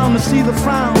turned around to see the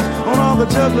frowns on all the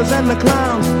jugglers and the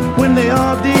clowns when they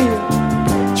all did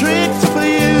tricks for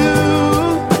you.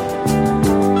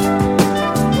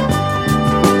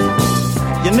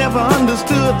 You never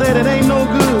understood that it ain't no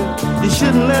good. You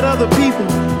shouldn't let other people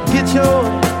get your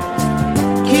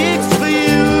kicks for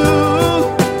you.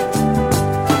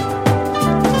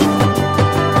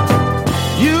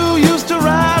 You used to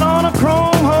ride on a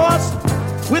chrome horse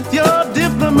with your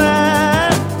diplomat,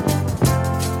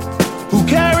 who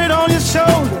carried on your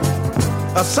shoulder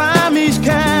a Siamese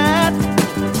cat.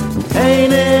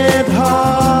 Ain't it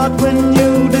hard when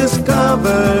you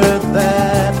discovered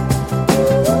that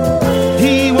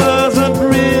he wasn't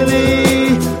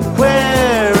really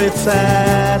where it's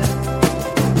at?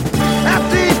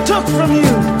 After he took from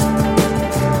you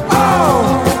all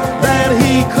that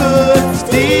he could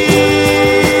steal,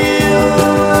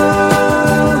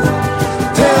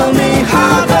 tell me,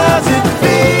 how does it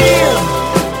feel?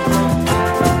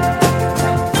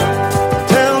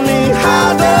 Tell me, how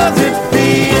does it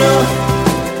feel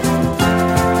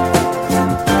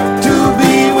to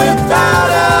be without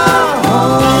a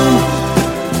home,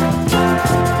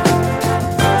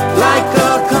 like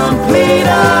a complete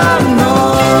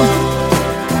unknown,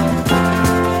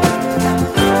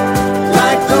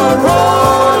 like a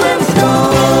rolling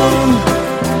stone,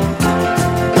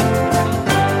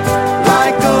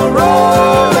 like a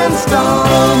rolling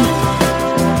stone.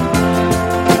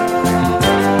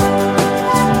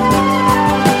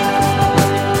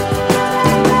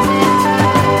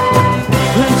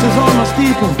 Glimpses on my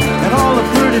steeple and all the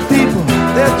pretty people,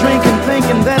 they're drinking,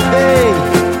 thinking that they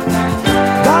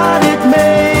got it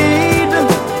made,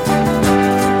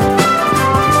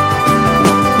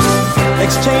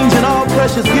 exchanging all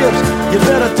precious gifts. You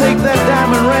better take that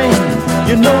diamond ring,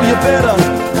 you know you better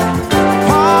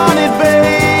pawn it,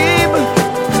 babe.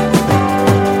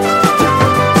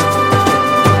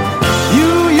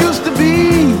 You used to be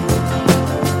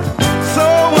so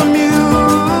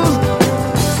amused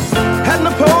at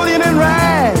Napoleon in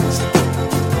rags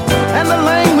and the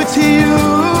language he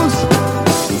used.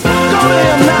 Go to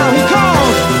him now, he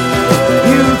calls.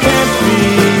 You can't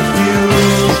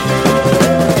refuse.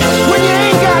 When you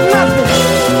ain't got nothing,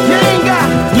 you ain't got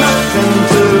nothing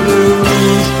to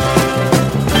lose.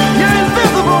 You're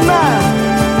invisible now.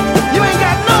 You ain't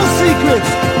got no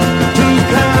secrets to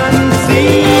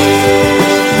conceal.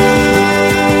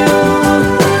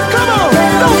 Come on,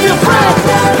 don't be afraid.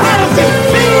 How does it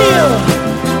feel?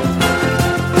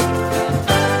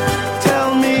 Tell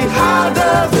me, how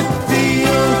does it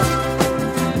feel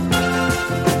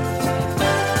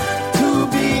to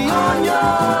be on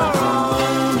your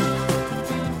own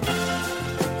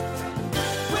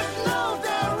with no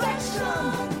direction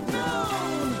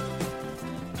known,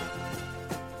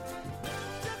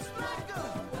 just like a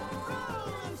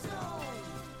rolling stone?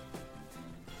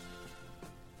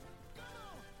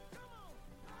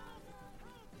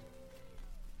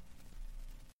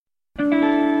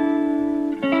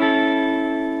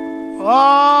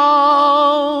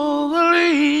 All the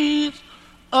leaves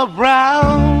are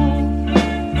brown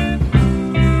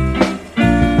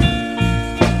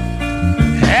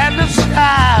and the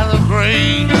skies are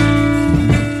gray.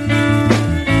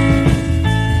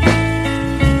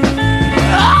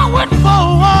 I went for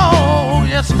a walk,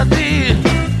 yes I did,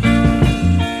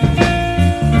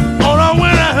 on a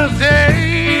winter's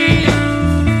day.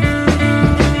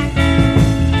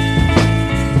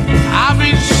 I'll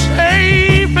be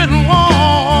safe and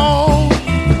warm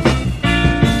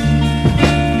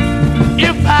if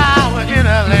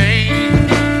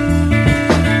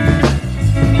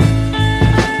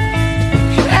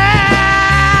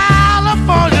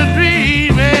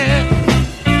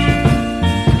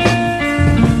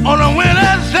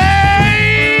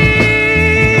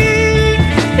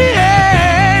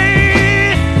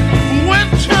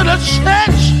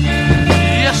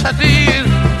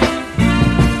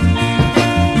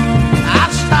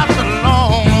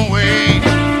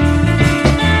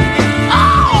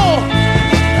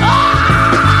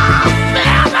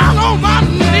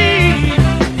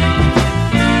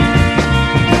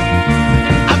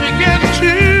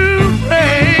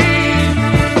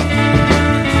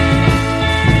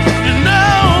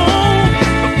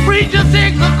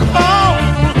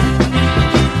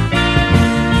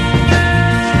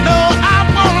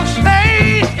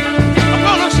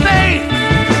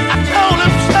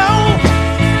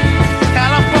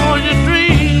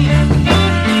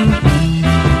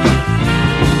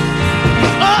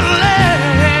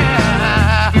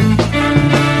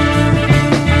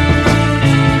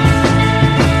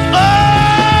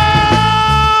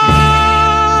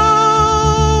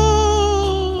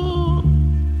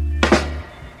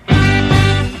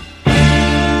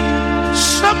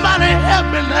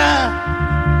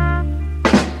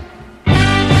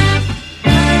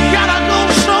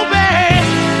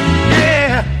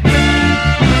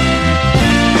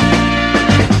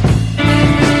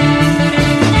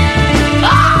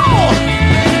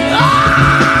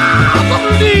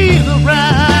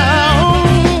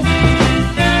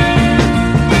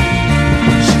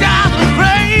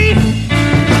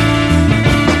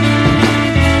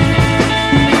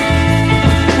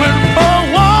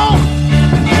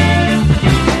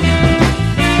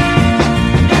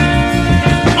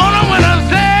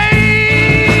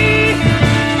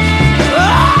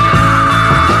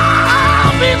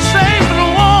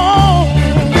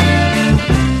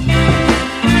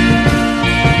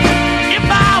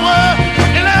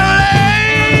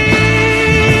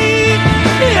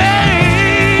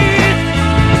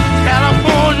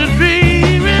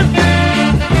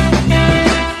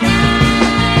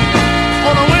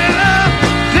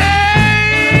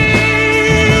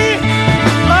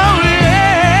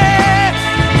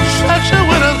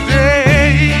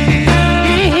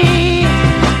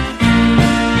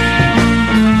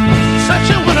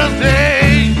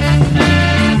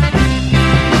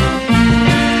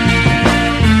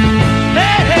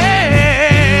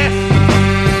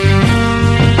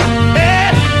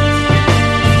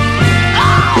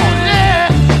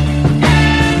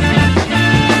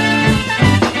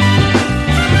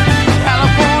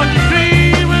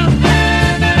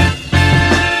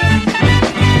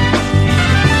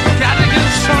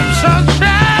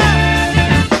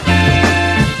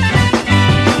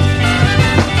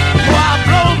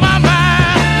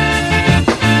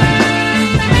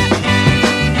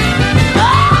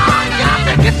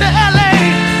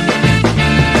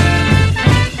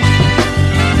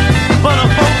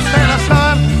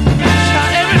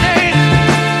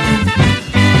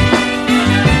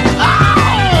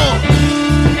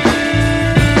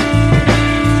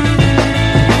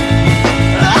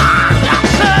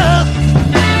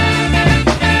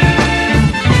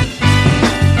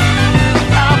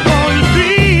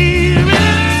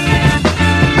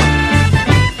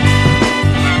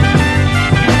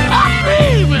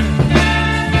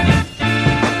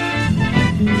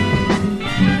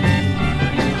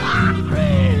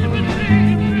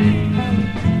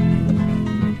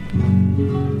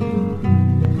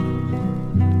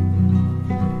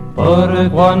Per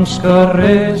quants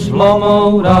carrers l'home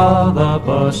haurà de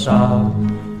passar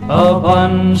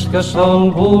abans que se'l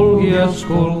vulgui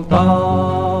escoltar?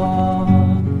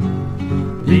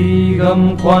 Digue'm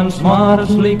quants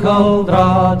mars li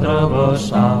caldrà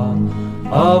travessar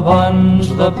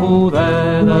abans de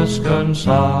poder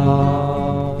descansar.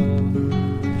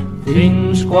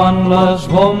 Fins quan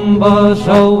les bombes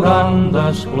hauran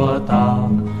d'esclatar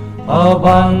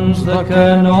abans de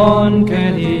que no en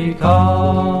quedi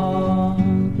cap.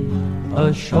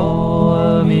 Això,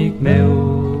 amic meu,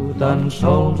 tan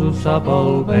sols ho sap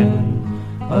el vent.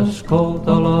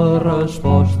 Escolta la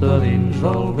resposta dins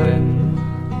el vent.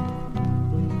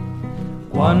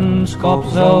 Quants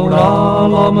cops haurà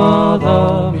l'home de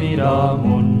mirar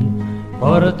amunt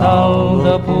per tal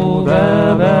de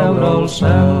poder veure el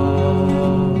cel?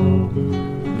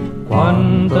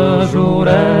 Quantes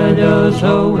orelles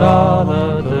haurà de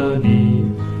tenir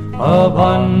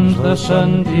abans de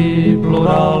sentir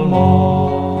plorar el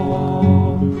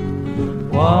món?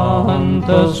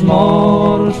 Quantes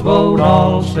morts veurà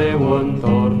al seu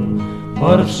entorn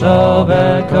per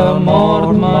saber que ha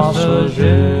mort massa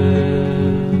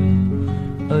gent?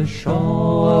 Això,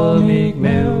 amic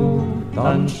meu,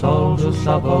 tan sols ho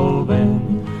sap el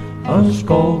vent.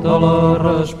 Escolta la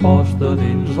resposta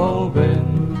dins el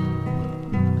vent.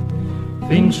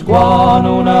 Fins quan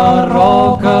una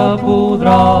roca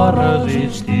podrà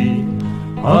resistir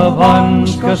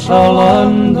abans que se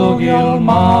l'endugui el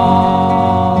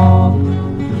mar?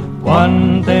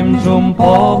 Quant temps un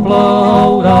poble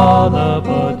haurà de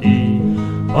patir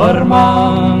per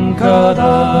manca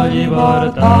de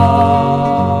llibertat?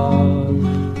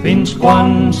 Fins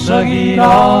quan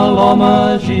seguirà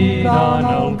l'home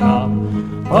girant el cap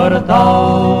per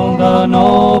tal de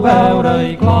no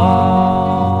veure-hi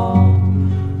clar?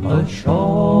 Això,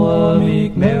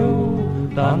 amic meu,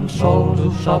 tan sols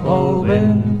ho sap el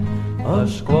vent.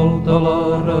 Escolta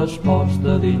la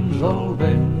resposta dins el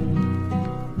vent.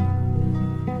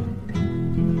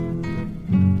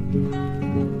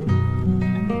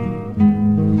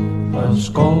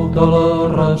 Escolta la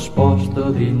resposta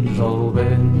dins el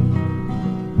vent.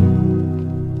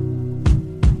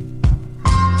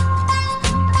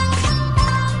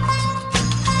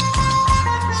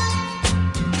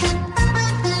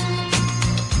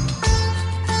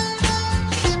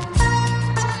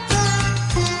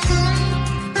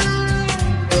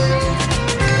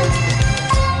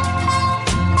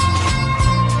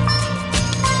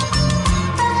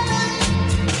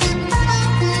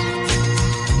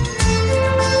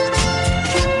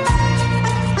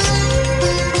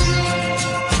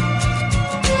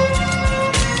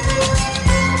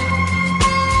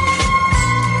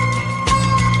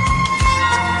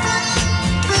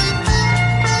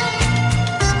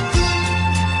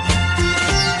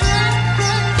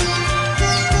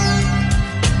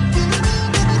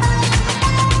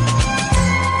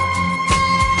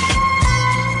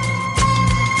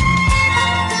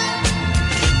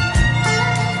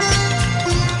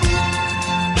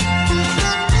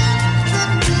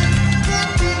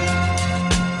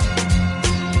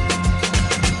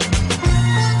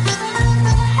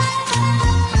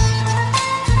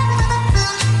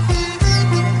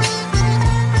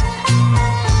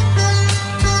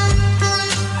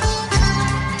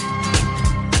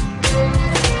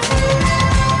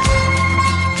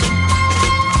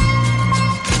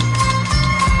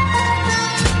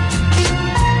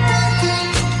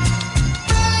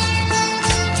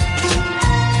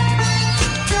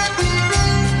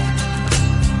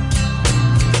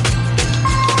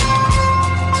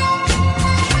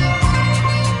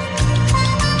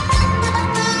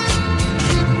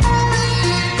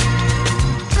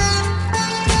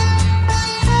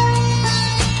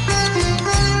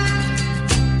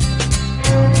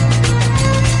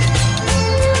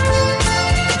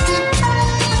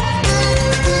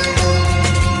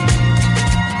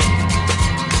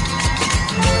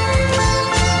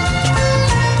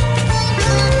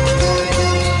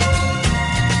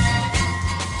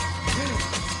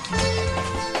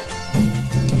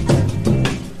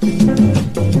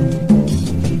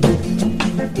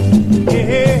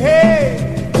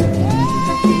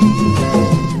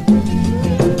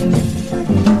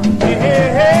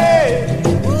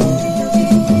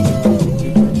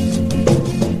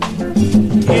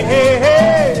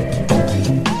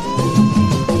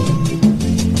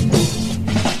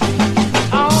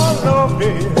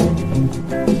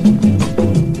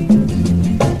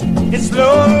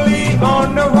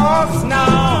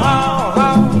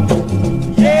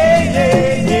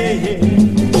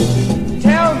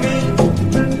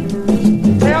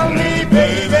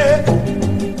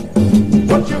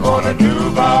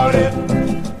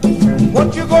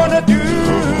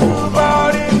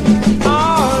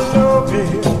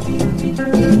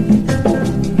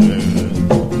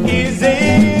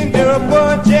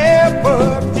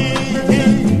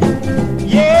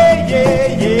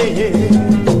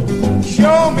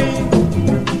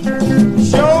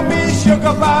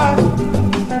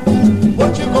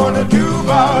 gonna do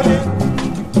about it?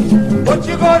 What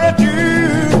you gonna do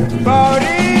about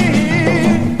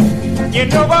it? You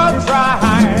know I'll try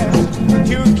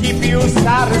to keep you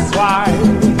satisfied,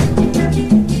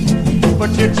 but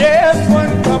you just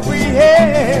won't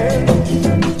comprehend.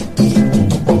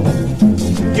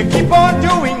 You keep on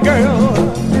doing, girl,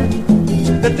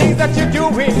 the things that you're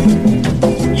doing.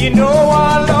 You know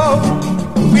our love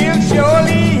will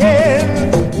surely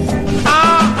end.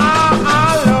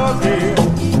 I love you.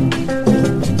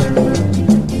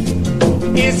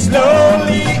 It's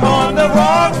slowly on the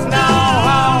rocks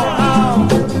now.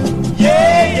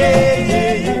 Yeah.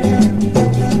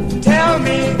 Tell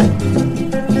me,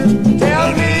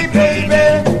 baby,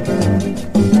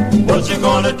 what you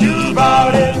gonna do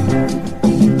about it?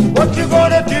 What you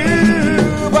gonna do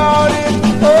about it?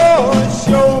 Oh,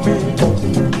 show me,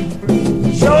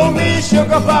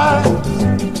 sugar pie.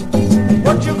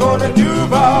 What you gonna do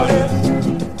about it?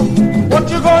 What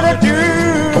you gonna do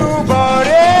about it?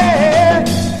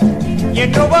 You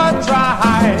know I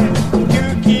try to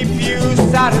keep you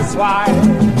satisfied,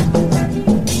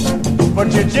 but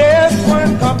you just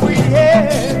won't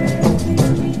comprehend.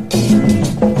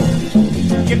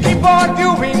 You keep on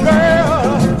doing,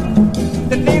 girl,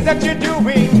 the things that you're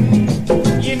doing.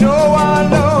 You know our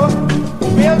love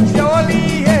will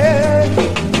surely end.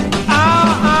 I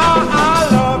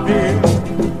love you.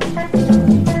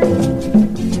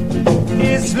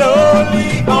 It's slowly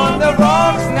on the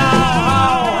rocks now.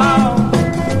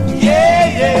 Yeah.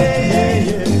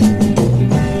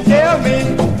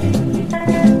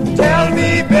 Tell me,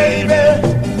 baby,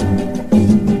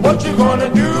 what you gonna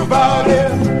do about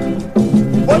it?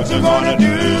 What you gonna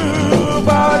do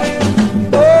about it?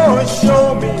 Oh,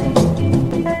 show me,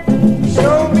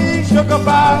 sugar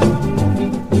pie.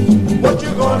 What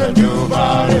you gonna do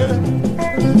about it?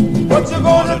 What you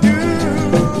gonna do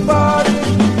about it?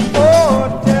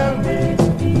 Oh, tell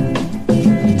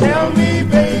me,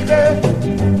 baby,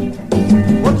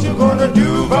 what you gonna do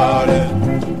about it?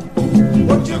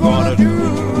 What you gonna do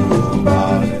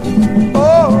about it?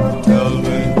 Oh, tell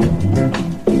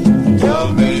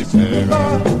me,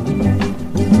 sugar,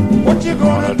 what you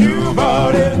gonna do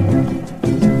about it?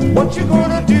 What you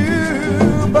gonna do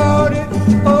about it?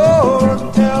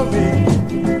 Oh, tell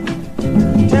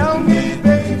me,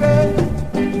 baby,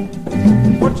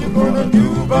 what you gonna do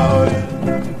about it?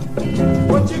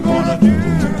 What you gonna do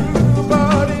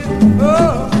about it?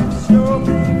 Oh, show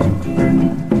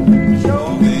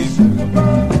me, sugar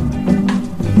pie.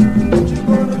 What you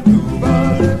gonna do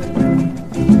about it?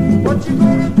 What you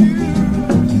gonna do?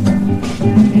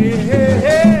 Yeah.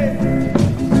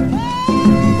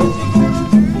 What you gonna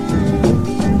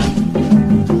do?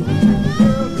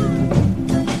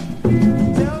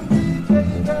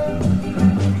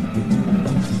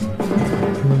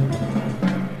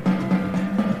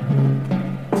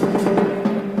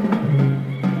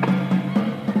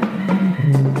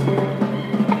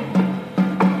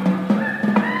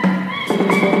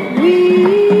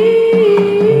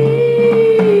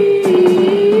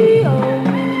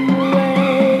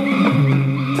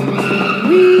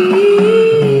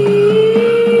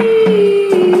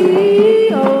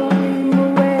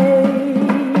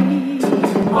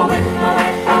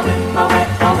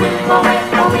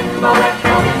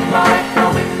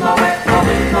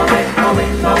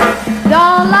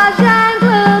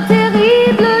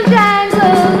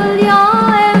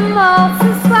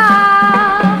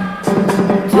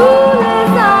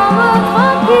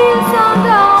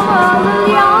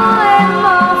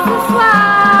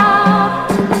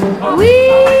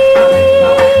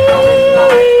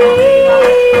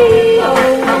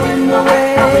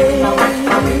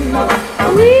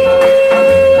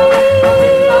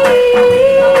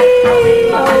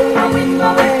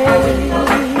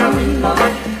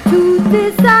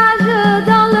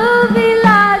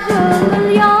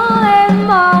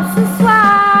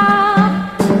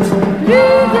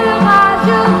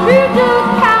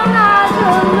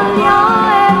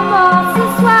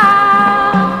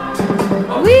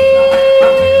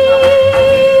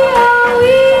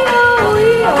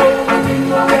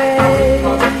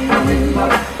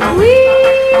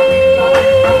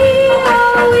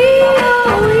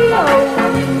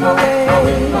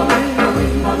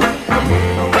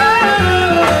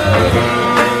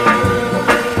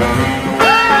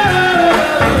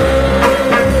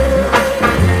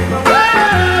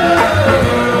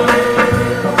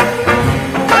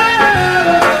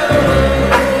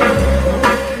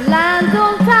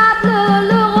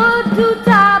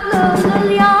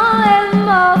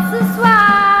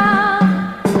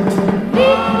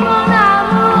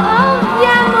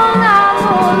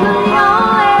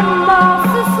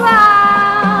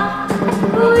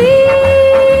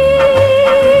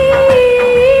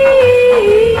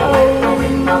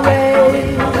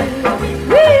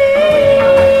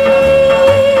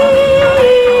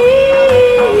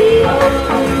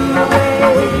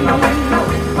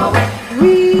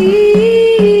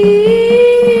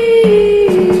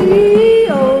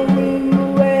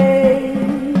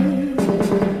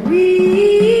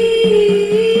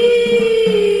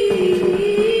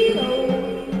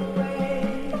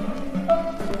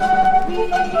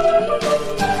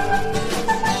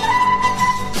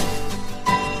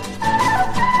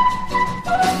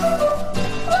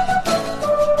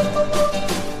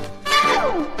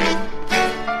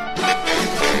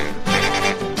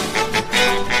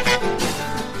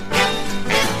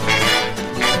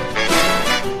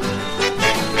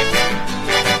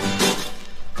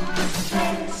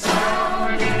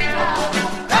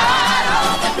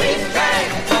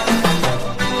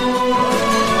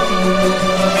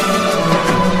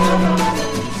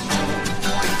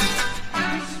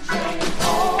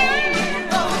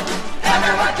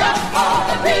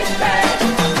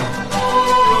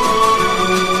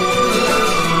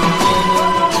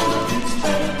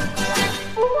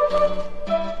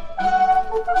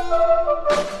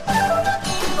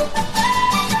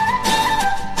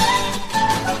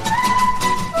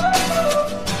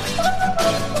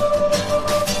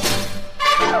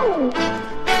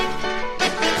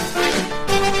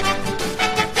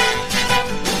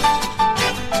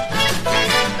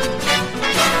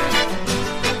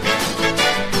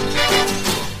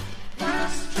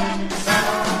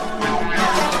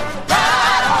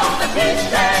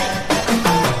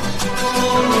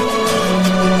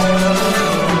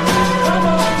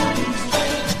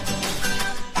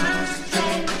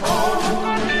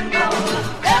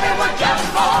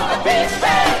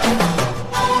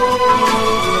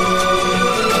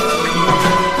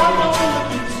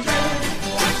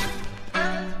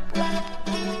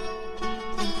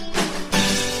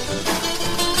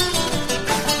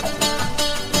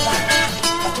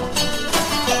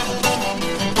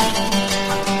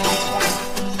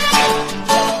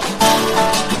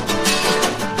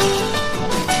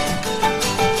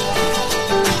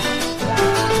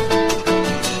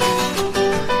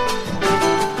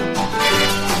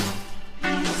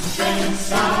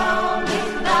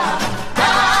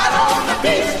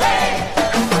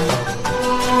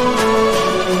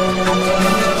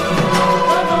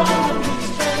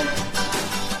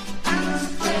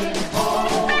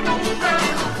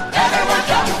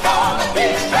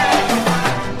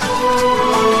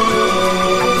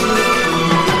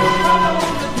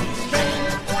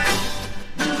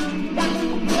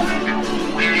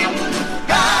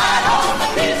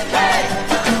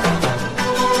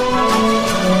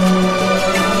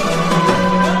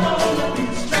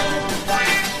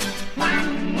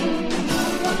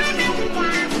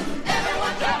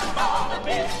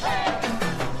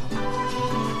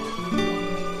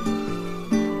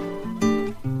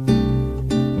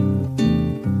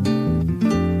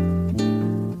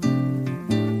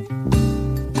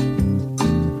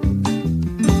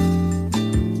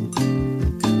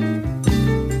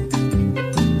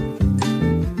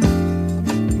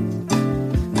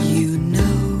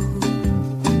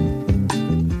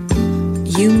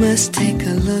 Just take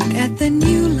a look at the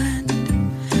new land,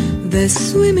 the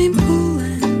swimming pool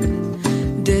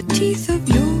and the teeth of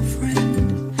your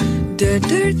friend, the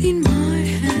dirt in my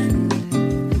hand.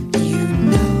 You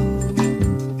know,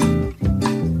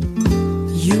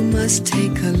 you must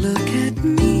take a look at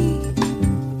me.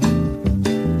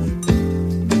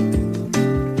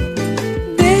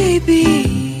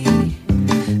 Baby,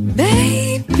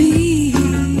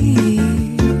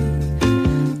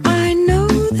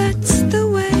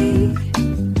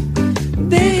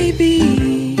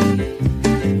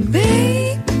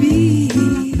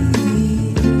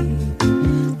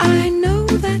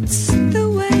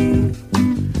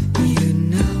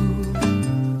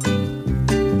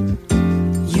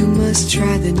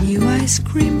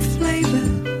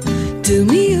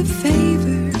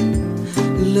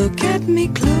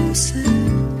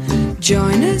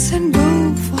 join us and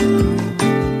go far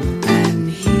and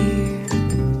hear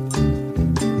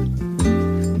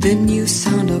the new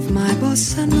sound of my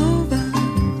bossa nova.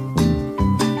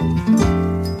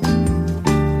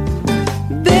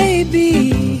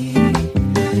 Baby,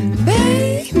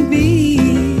 baby,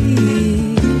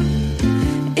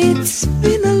 it's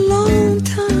been a long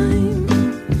time.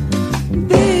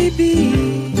 Baby,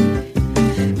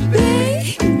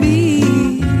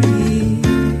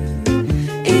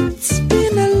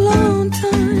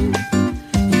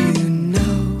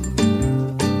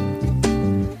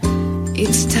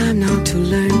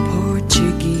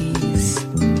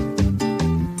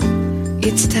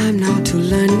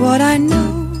 what I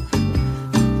know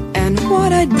and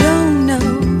what I don't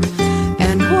know,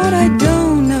 and what I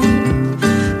don't know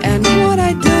and what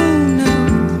I don't know.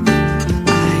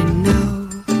 I know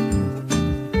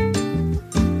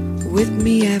with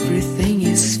me everything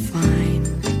is fine.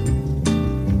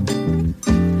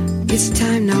 It's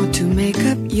time now to make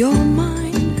up your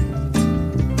mind.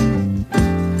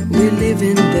 We live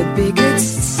in the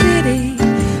biggest city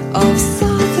of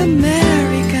South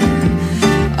America.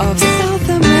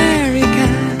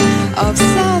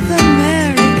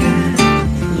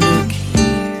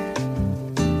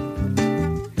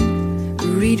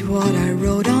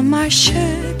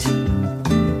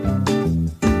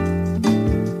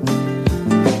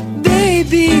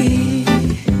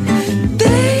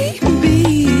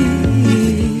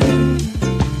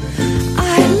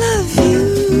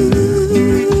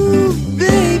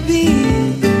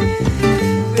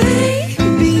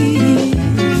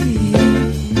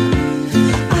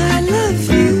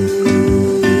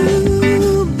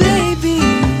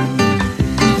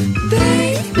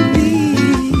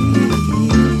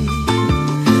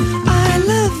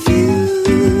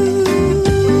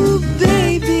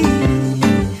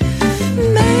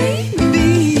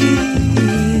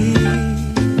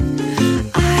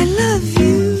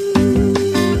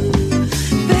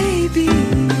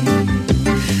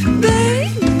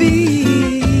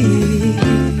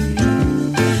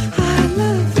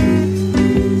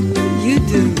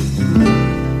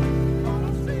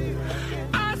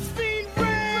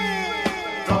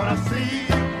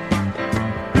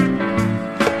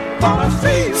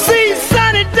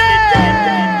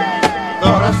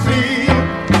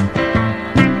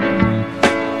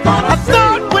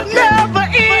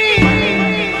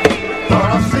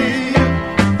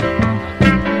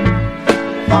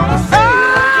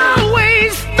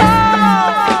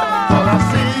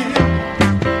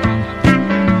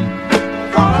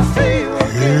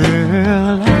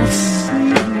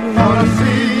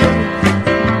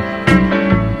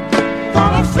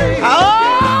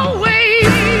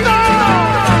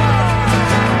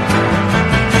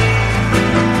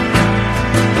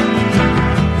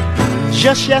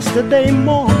 Just yesterday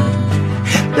morning,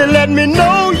 they let me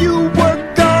know you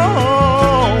were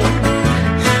gone.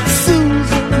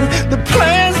 Susan, the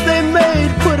plans they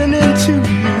made put an end to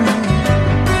you.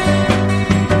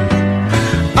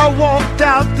 I walked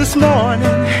out this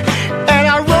morning and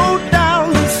I wrote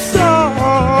down the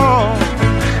song.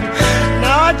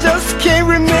 Now I just can't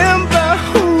remember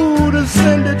who to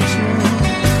send it to.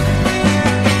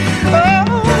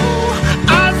 Oh,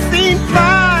 I seen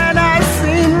fire, I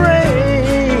seen rain,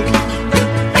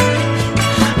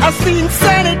 I seen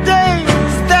sunny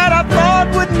days that I thought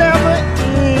would never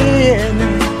end.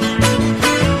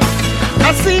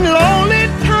 I seen lonely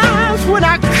times when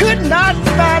I could not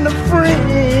find a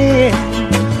friend.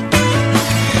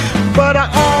 But I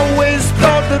always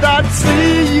thought that I'd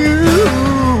see you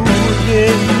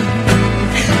again.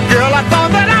 Girl, I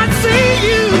thought that I'd see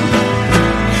you.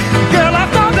 Girl, I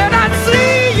thought that I'd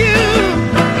see you.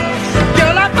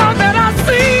 Girl, I thought that I'd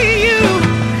see you.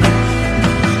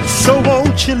 So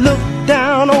won't you look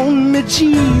down on me,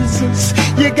 Jesus?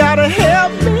 You gotta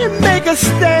help me make a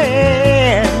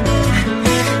stand.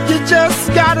 You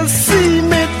just gotta see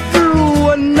me through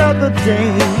another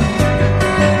day.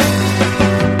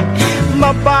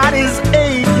 My body's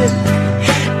aching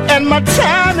and my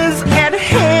time is at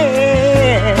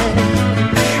hand,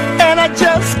 and I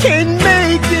just can't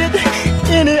make it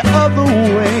any other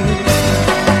way.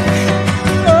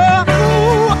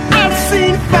 Oh, I've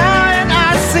seen fire and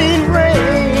I've seen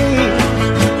rain,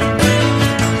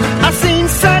 I've seen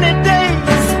sunny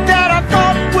days that I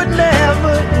thought would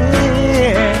never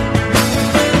end.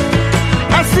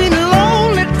 I've seen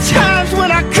lonely times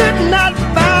when I could not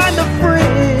find a friend.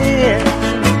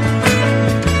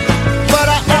 But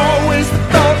I always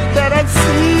thought that I'd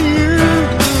see you.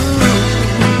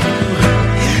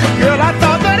 Girl, I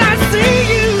thought that I'd see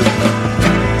you.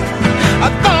 I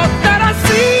thought that I'd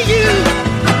see you.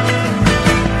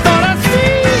 Thought I'd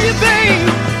see you, babe.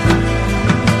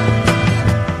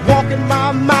 Walking my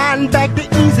mind back to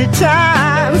easy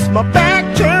times, my back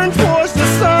turned towards the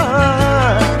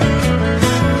sun.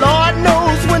 Lord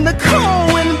knows when the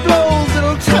cold wind blows,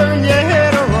 it'll turn your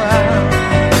head around.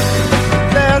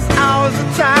 There's hours of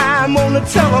time on the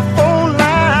telephone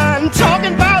line,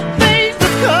 talking about things to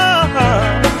come.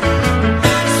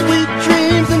 Sweet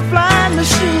dreams and flying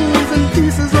machines and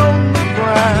pieces on